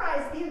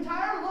summarize the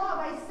entire law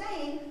by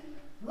saying,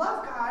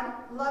 love God,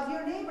 love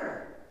your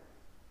neighbor.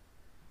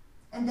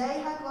 And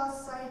they had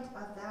lost sight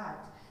of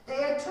that. They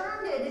had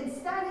turned it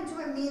instead into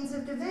a means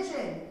of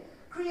division,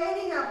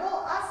 creating a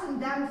whole us and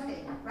them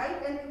thing,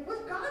 right? And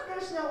with God,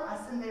 there's no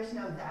us and there's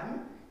no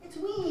them. It's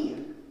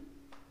we,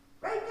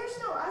 right? There's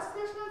no us,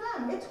 there's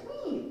no them. It's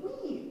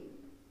we.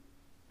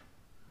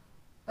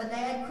 But they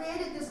had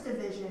created this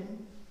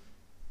division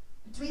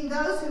between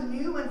those who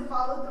knew and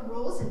followed the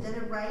rules and did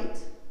it right,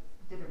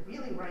 did it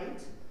really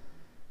right,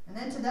 and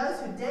then to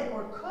those who did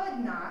or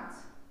could not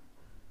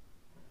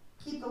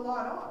keep the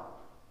law at all.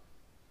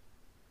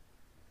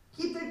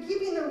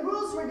 Keeping the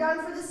rules were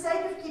done for the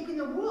sake of keeping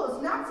the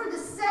rules, not for the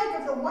sake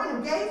of the one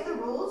who gave the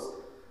rules,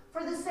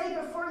 for the sake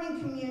of forming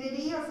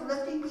community or for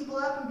lifting people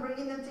up and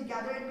bringing them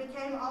together. It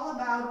became all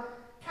about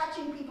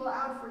catching people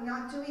out for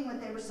not doing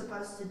what they were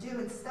supposed to do,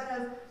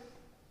 instead of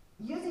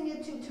using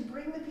it to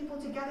bring the people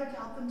together, to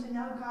help them to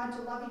know God,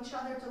 to love each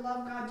other, to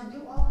love God, to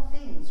do all the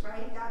things,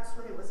 right? That's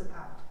what it was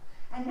about.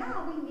 And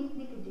now we meet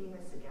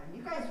Nicodemus again.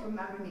 You guys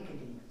remember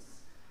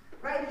Nicodemus,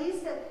 right?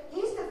 He's the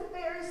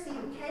Pharisee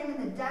who came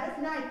in the dead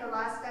of night the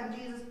last time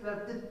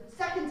the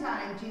second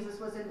time Jesus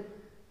was in,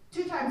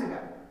 2 times ago,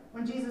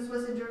 when Jesus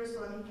was in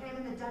Jerusalem. He came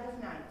in the dead of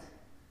night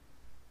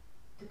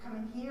to come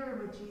and hear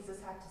what Jesus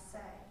had to say.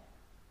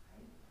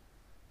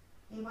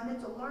 Right? He wanted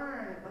to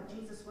learn what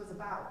Jesus was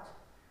about.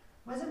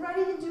 Wasn't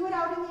ready to do it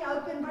out in the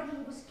open, but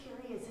he was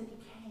curious, and he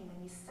came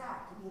and he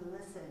sat and he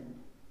listened.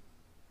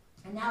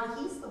 And now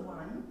he's the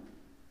one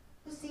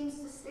who seems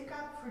to stick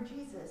up for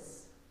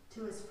Jesus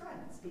to his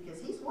friends,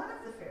 because he's one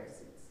of the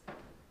Pharisees.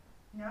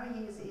 You know,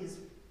 he's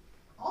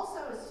also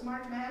a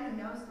smart man who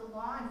knows the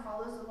law and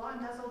follows the law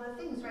and does all the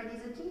things, right?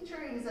 He's a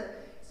teacher, he's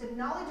a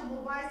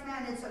knowledgeable, wise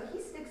man, and so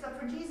he sticks up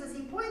for Jesus.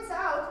 He points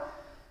out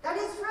that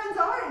his friends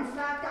are, in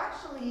fact,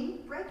 actually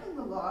breaking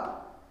the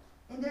law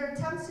in their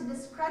attempts to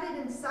discredit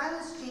and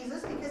silence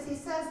Jesus, because he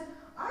says,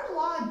 our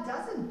law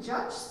doesn't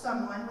judge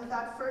someone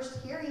without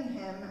first hearing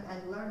him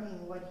and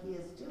learning what he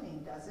is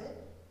doing, does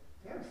it?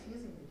 They're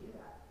refusing to do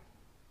that.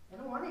 They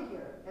don't want to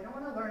hear. They don't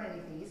want to learn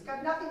anything. He's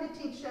got nothing to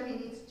teach them. He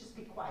needs to just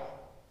be quiet,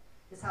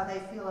 is how they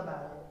feel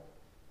about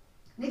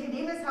it.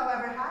 Nicodemus,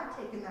 however, had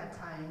taken that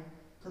time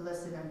to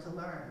listen and to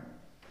learn.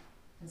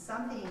 And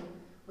something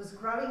was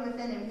growing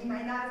within him. He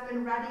might not have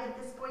been ready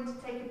at this point to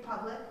take it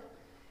public.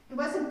 He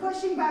wasn't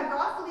pushing back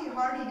awfully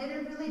hard. He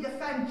didn't really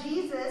defend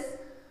Jesus.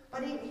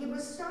 But he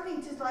was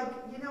starting to,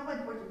 you know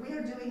what we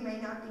are doing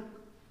may not be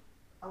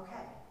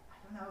okay. I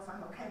don't know if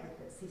I'm okay with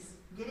this. He's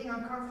getting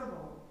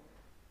uncomfortable.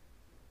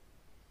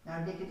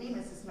 Now,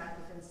 Nicodemus is met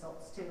with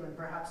insults too, and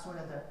perhaps one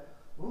of the,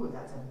 ooh,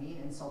 that's a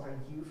mean insult. Are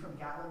you from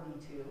Galilee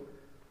too?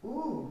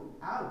 Ooh,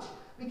 ouch.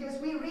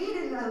 Because we read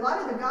in a lot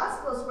of the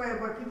Gospels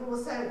where people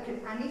will say,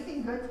 can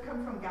anything good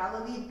come from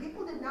Galilee?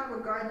 People did not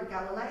regard the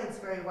Galileans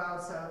very well,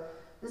 so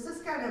this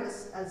is kind of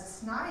a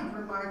snide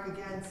remark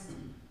against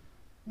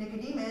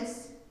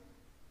Nicodemus.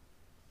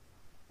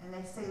 And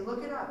they say,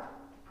 look it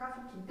up.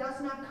 Prophet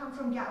does not come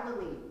from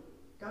Galilee.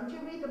 Don't you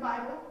read the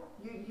Bible?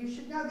 You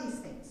should know these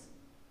things.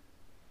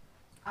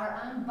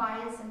 Our own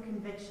bias and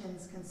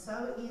convictions can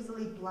so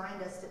easily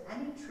blind us to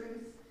any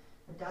truth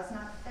that does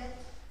not fit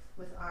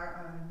with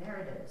our own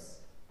narratives.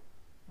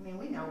 I mean,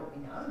 we know what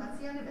we know, and that's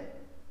the end of it,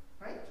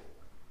 right?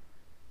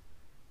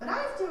 But I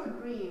have to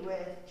agree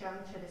with Joan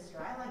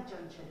Chittister. I like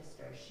Joan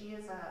Chittister. She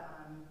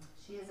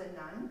is a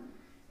nun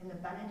in the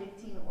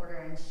Benedictine order,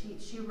 and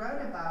she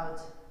wrote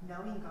about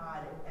knowing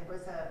God. It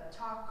was a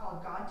talk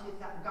called God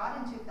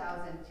in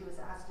 2000. She was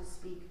asked to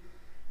speak,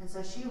 and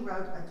so she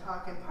wrote a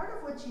talk, and part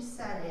of what she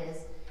said is,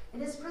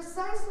 it is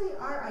precisely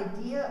our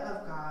idea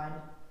of God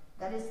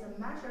that is the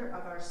measure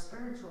of our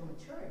spiritual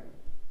maturity.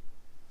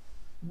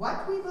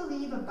 What we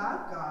believe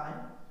about God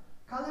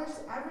colors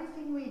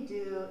everything we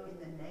do in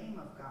the name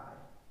of God.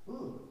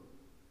 Ooh.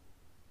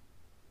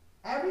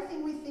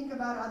 Everything we think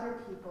about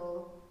other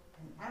people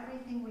and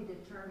everything we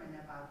determine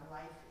about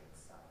life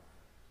itself.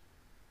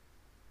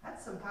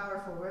 That's some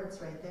powerful words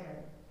right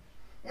there.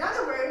 In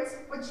other words,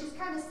 what she's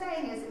kind of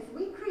saying is, if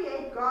we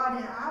create God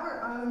in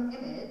our own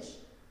image,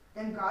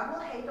 then God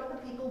will hate all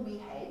the people we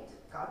hate.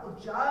 God will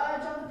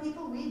judge all the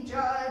people we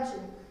judge.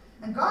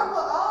 And God will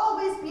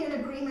always be in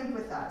agreement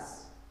with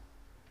us.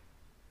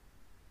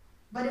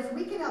 But if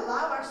we can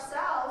allow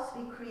ourselves to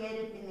be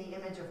created in the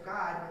image of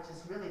God, which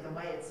is really the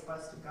way it's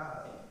supposed to go,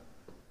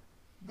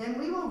 then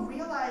we will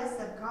realize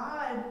that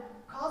God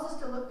calls us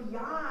to look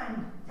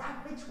beyond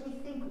that which we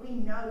think we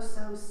know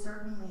so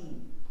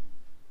certainly,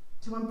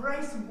 to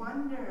embrace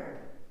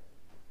wonder,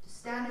 to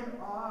stand in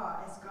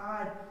awe as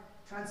God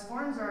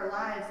transforms our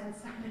lives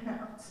inside and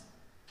out,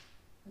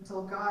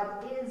 until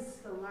God is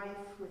the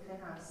life within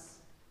us,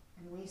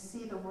 and we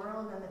see the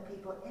world and the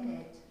people in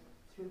it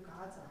through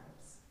God's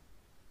eyes.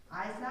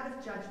 Eyes not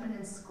of judgment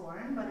and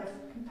scorn, but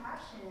of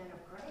compassion and of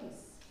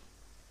grace.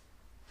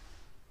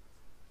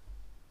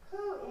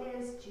 Who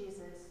is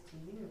Jesus to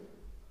you?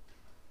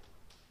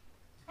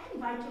 I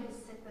invite you to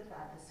sit with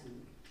that this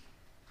week.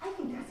 I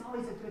think that's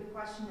always a good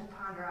question to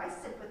ponder. I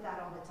sit with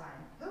that all the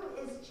time. Who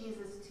is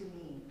Jesus to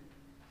me?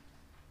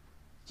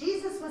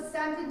 Jesus was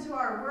sent into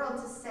our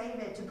world to save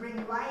it, to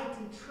bring light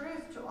and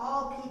truth to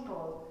all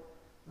people.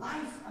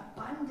 Life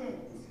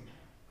abundant,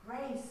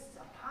 grace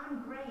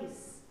upon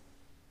grace.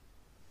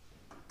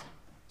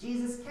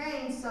 Jesus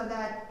came so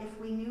that if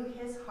we knew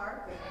his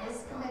heart and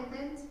his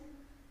commitment,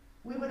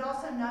 we would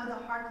also know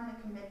the heart and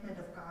the commitment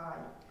of God,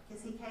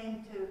 because he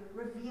came to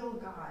reveal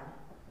God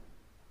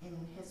in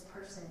his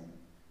person.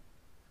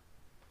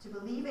 To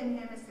believe in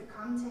him is to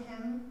come to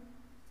him,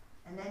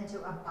 and then to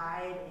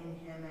abide in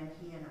him and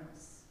he in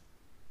us,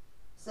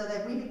 so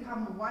that we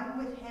become one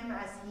with him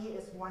as he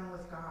is one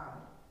with God.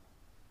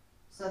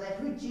 So that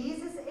who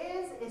Jesus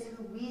is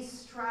who we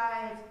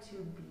strive to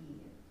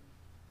be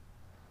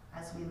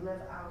as we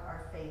live out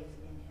our faith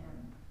in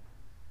him.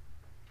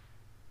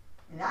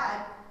 And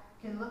that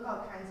can look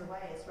all kinds of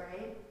ways,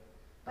 right?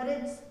 But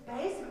it's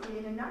basically,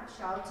 in a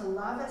nutshell, to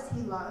love as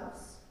he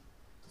loves,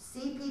 to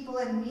see people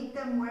and meet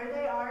them where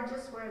they are,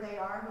 just where they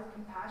are, with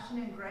compassion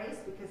and grace,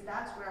 because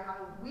that's how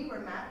we were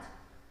met.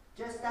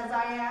 Just as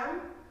I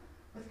am,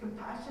 with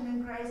compassion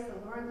and grace,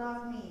 the Lord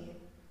loved me.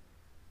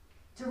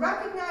 To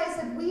recognize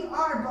that we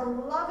are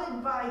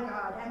beloved by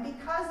God, and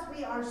because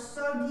we are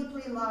so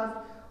deeply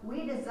loved,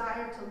 we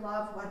desire to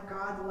love what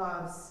God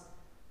loves,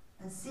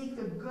 and seek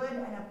the good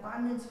and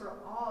abundance for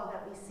all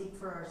that we seek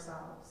for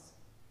ourselves.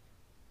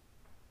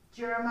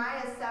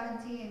 Jeremiah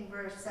 17,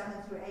 verse 7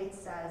 through 8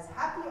 says,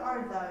 "Happy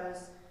are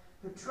those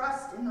who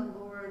trust in the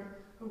Lord,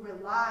 who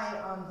rely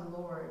on the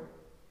Lord.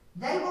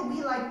 They will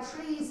be like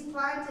trees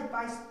planted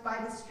by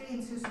the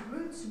streams, whose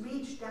roots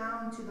reach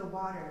down to the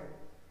water.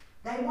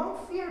 They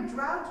won't fear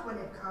drought when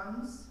it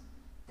comes.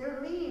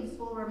 Their leaves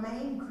will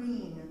remain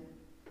green.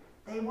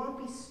 They won't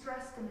be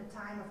stressed in a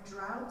time of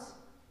drought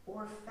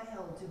or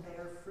fail to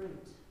bear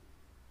fruit."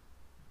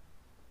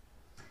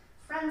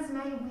 Friends,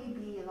 may we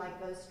be like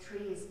those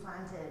trees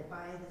planted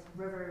by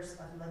the rivers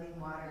of living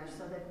water,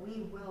 so that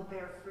we will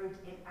bear fruit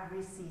in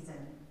every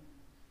season.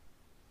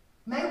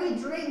 May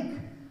we drink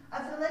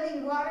of the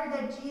living water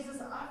that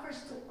Jesus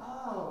offers to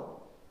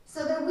all,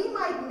 so that we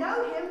might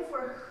know him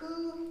for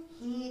who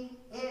he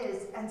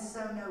is, and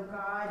so know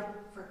God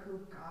for who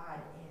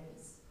God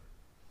is.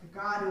 The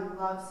God who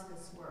loves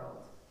this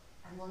world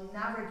and will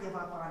never give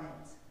up on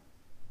it.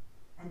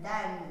 And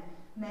then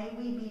may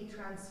we be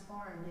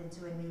transformed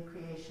into a new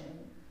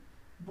creation,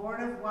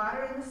 born of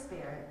water and the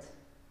Spirit,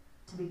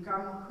 to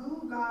become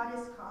who God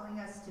is calling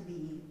us to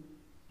be,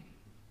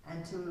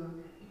 and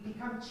to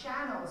become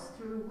channels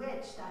through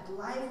which that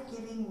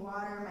life-giving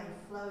water may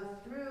flow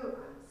through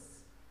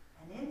us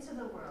and into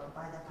the world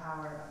by the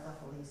power of the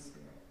Holy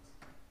Spirit.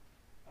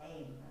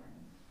 Amen.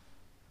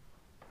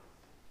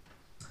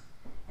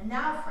 And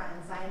now,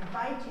 friends, I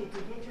invite you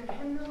to get your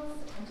hymnals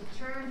and to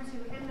turn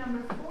to hymn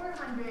number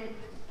 400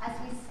 as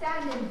we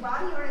stand in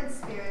body or in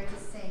spirit to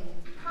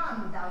sing,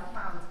 "Come, thou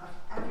fount of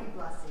every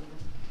blessing."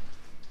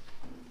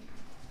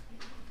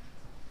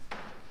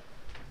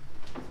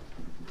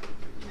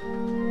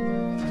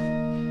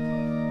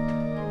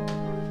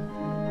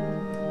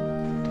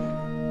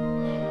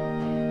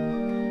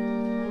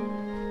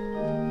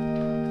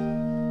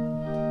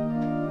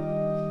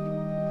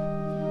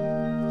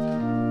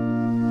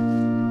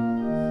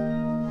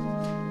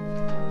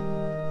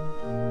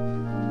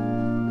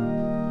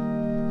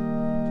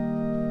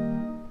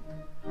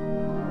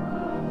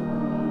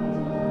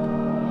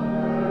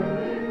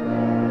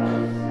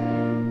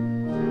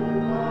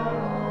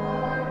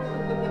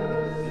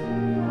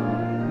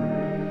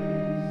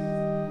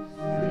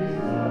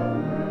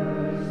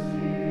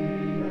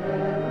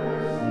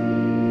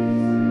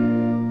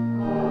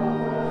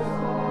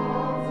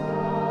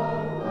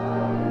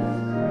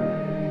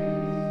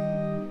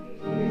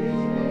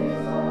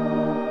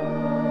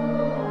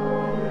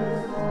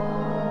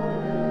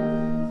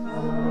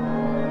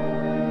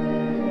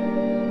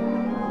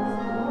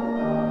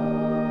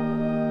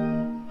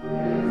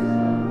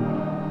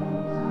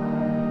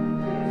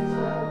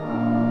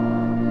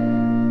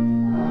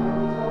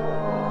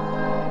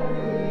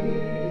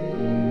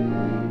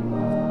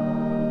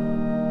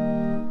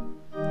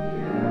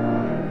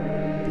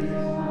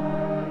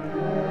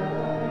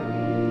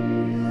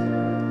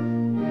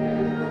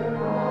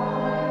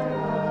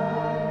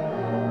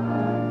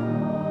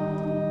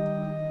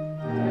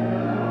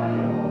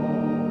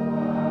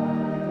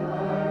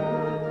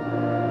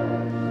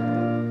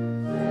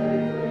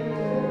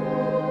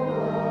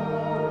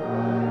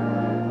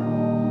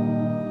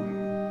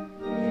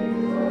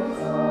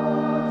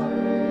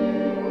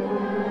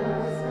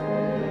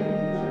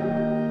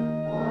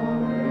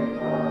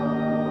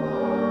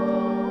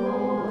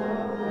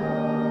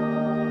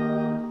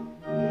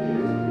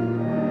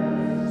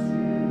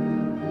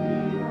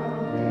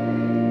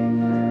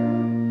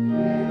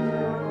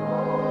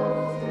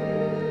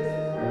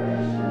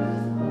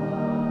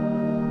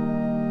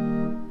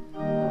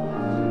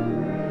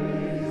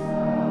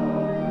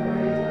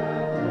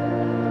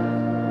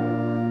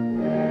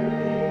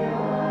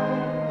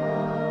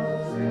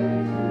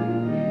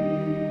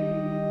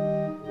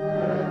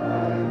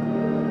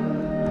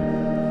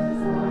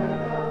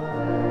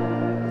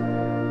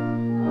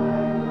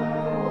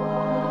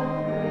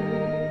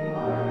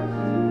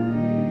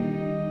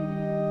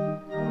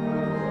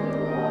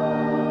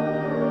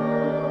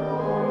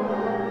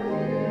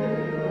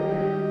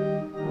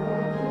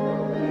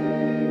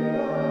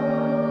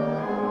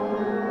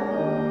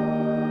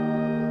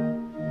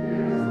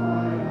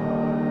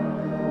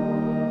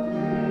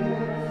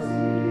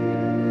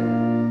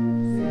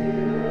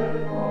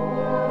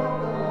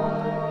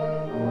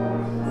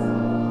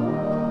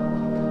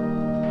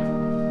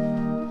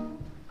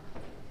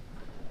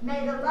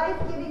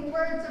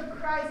 of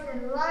Christ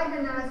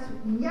enliven us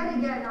yet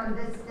again on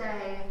this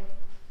day.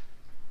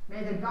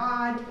 May the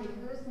God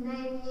in whose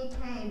name he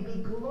came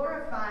be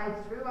glorified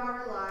through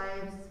our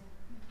lives.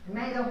 And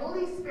may the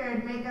Holy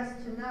Spirit make us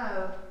to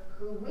know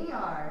who we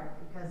are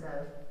because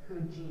of who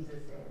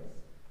Jesus is.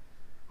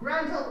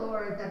 Grant, O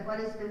Lord, that what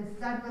has been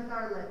said with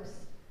our lips,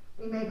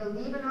 we may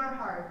believe in our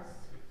hearts,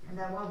 and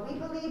that what we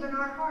believe in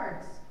our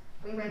hearts,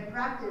 we may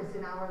practice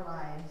in our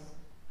lives.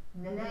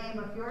 In the name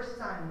of your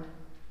Son,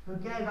 who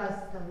gave us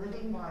the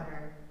living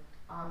water.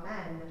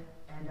 Amen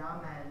and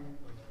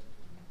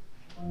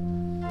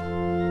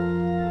amen.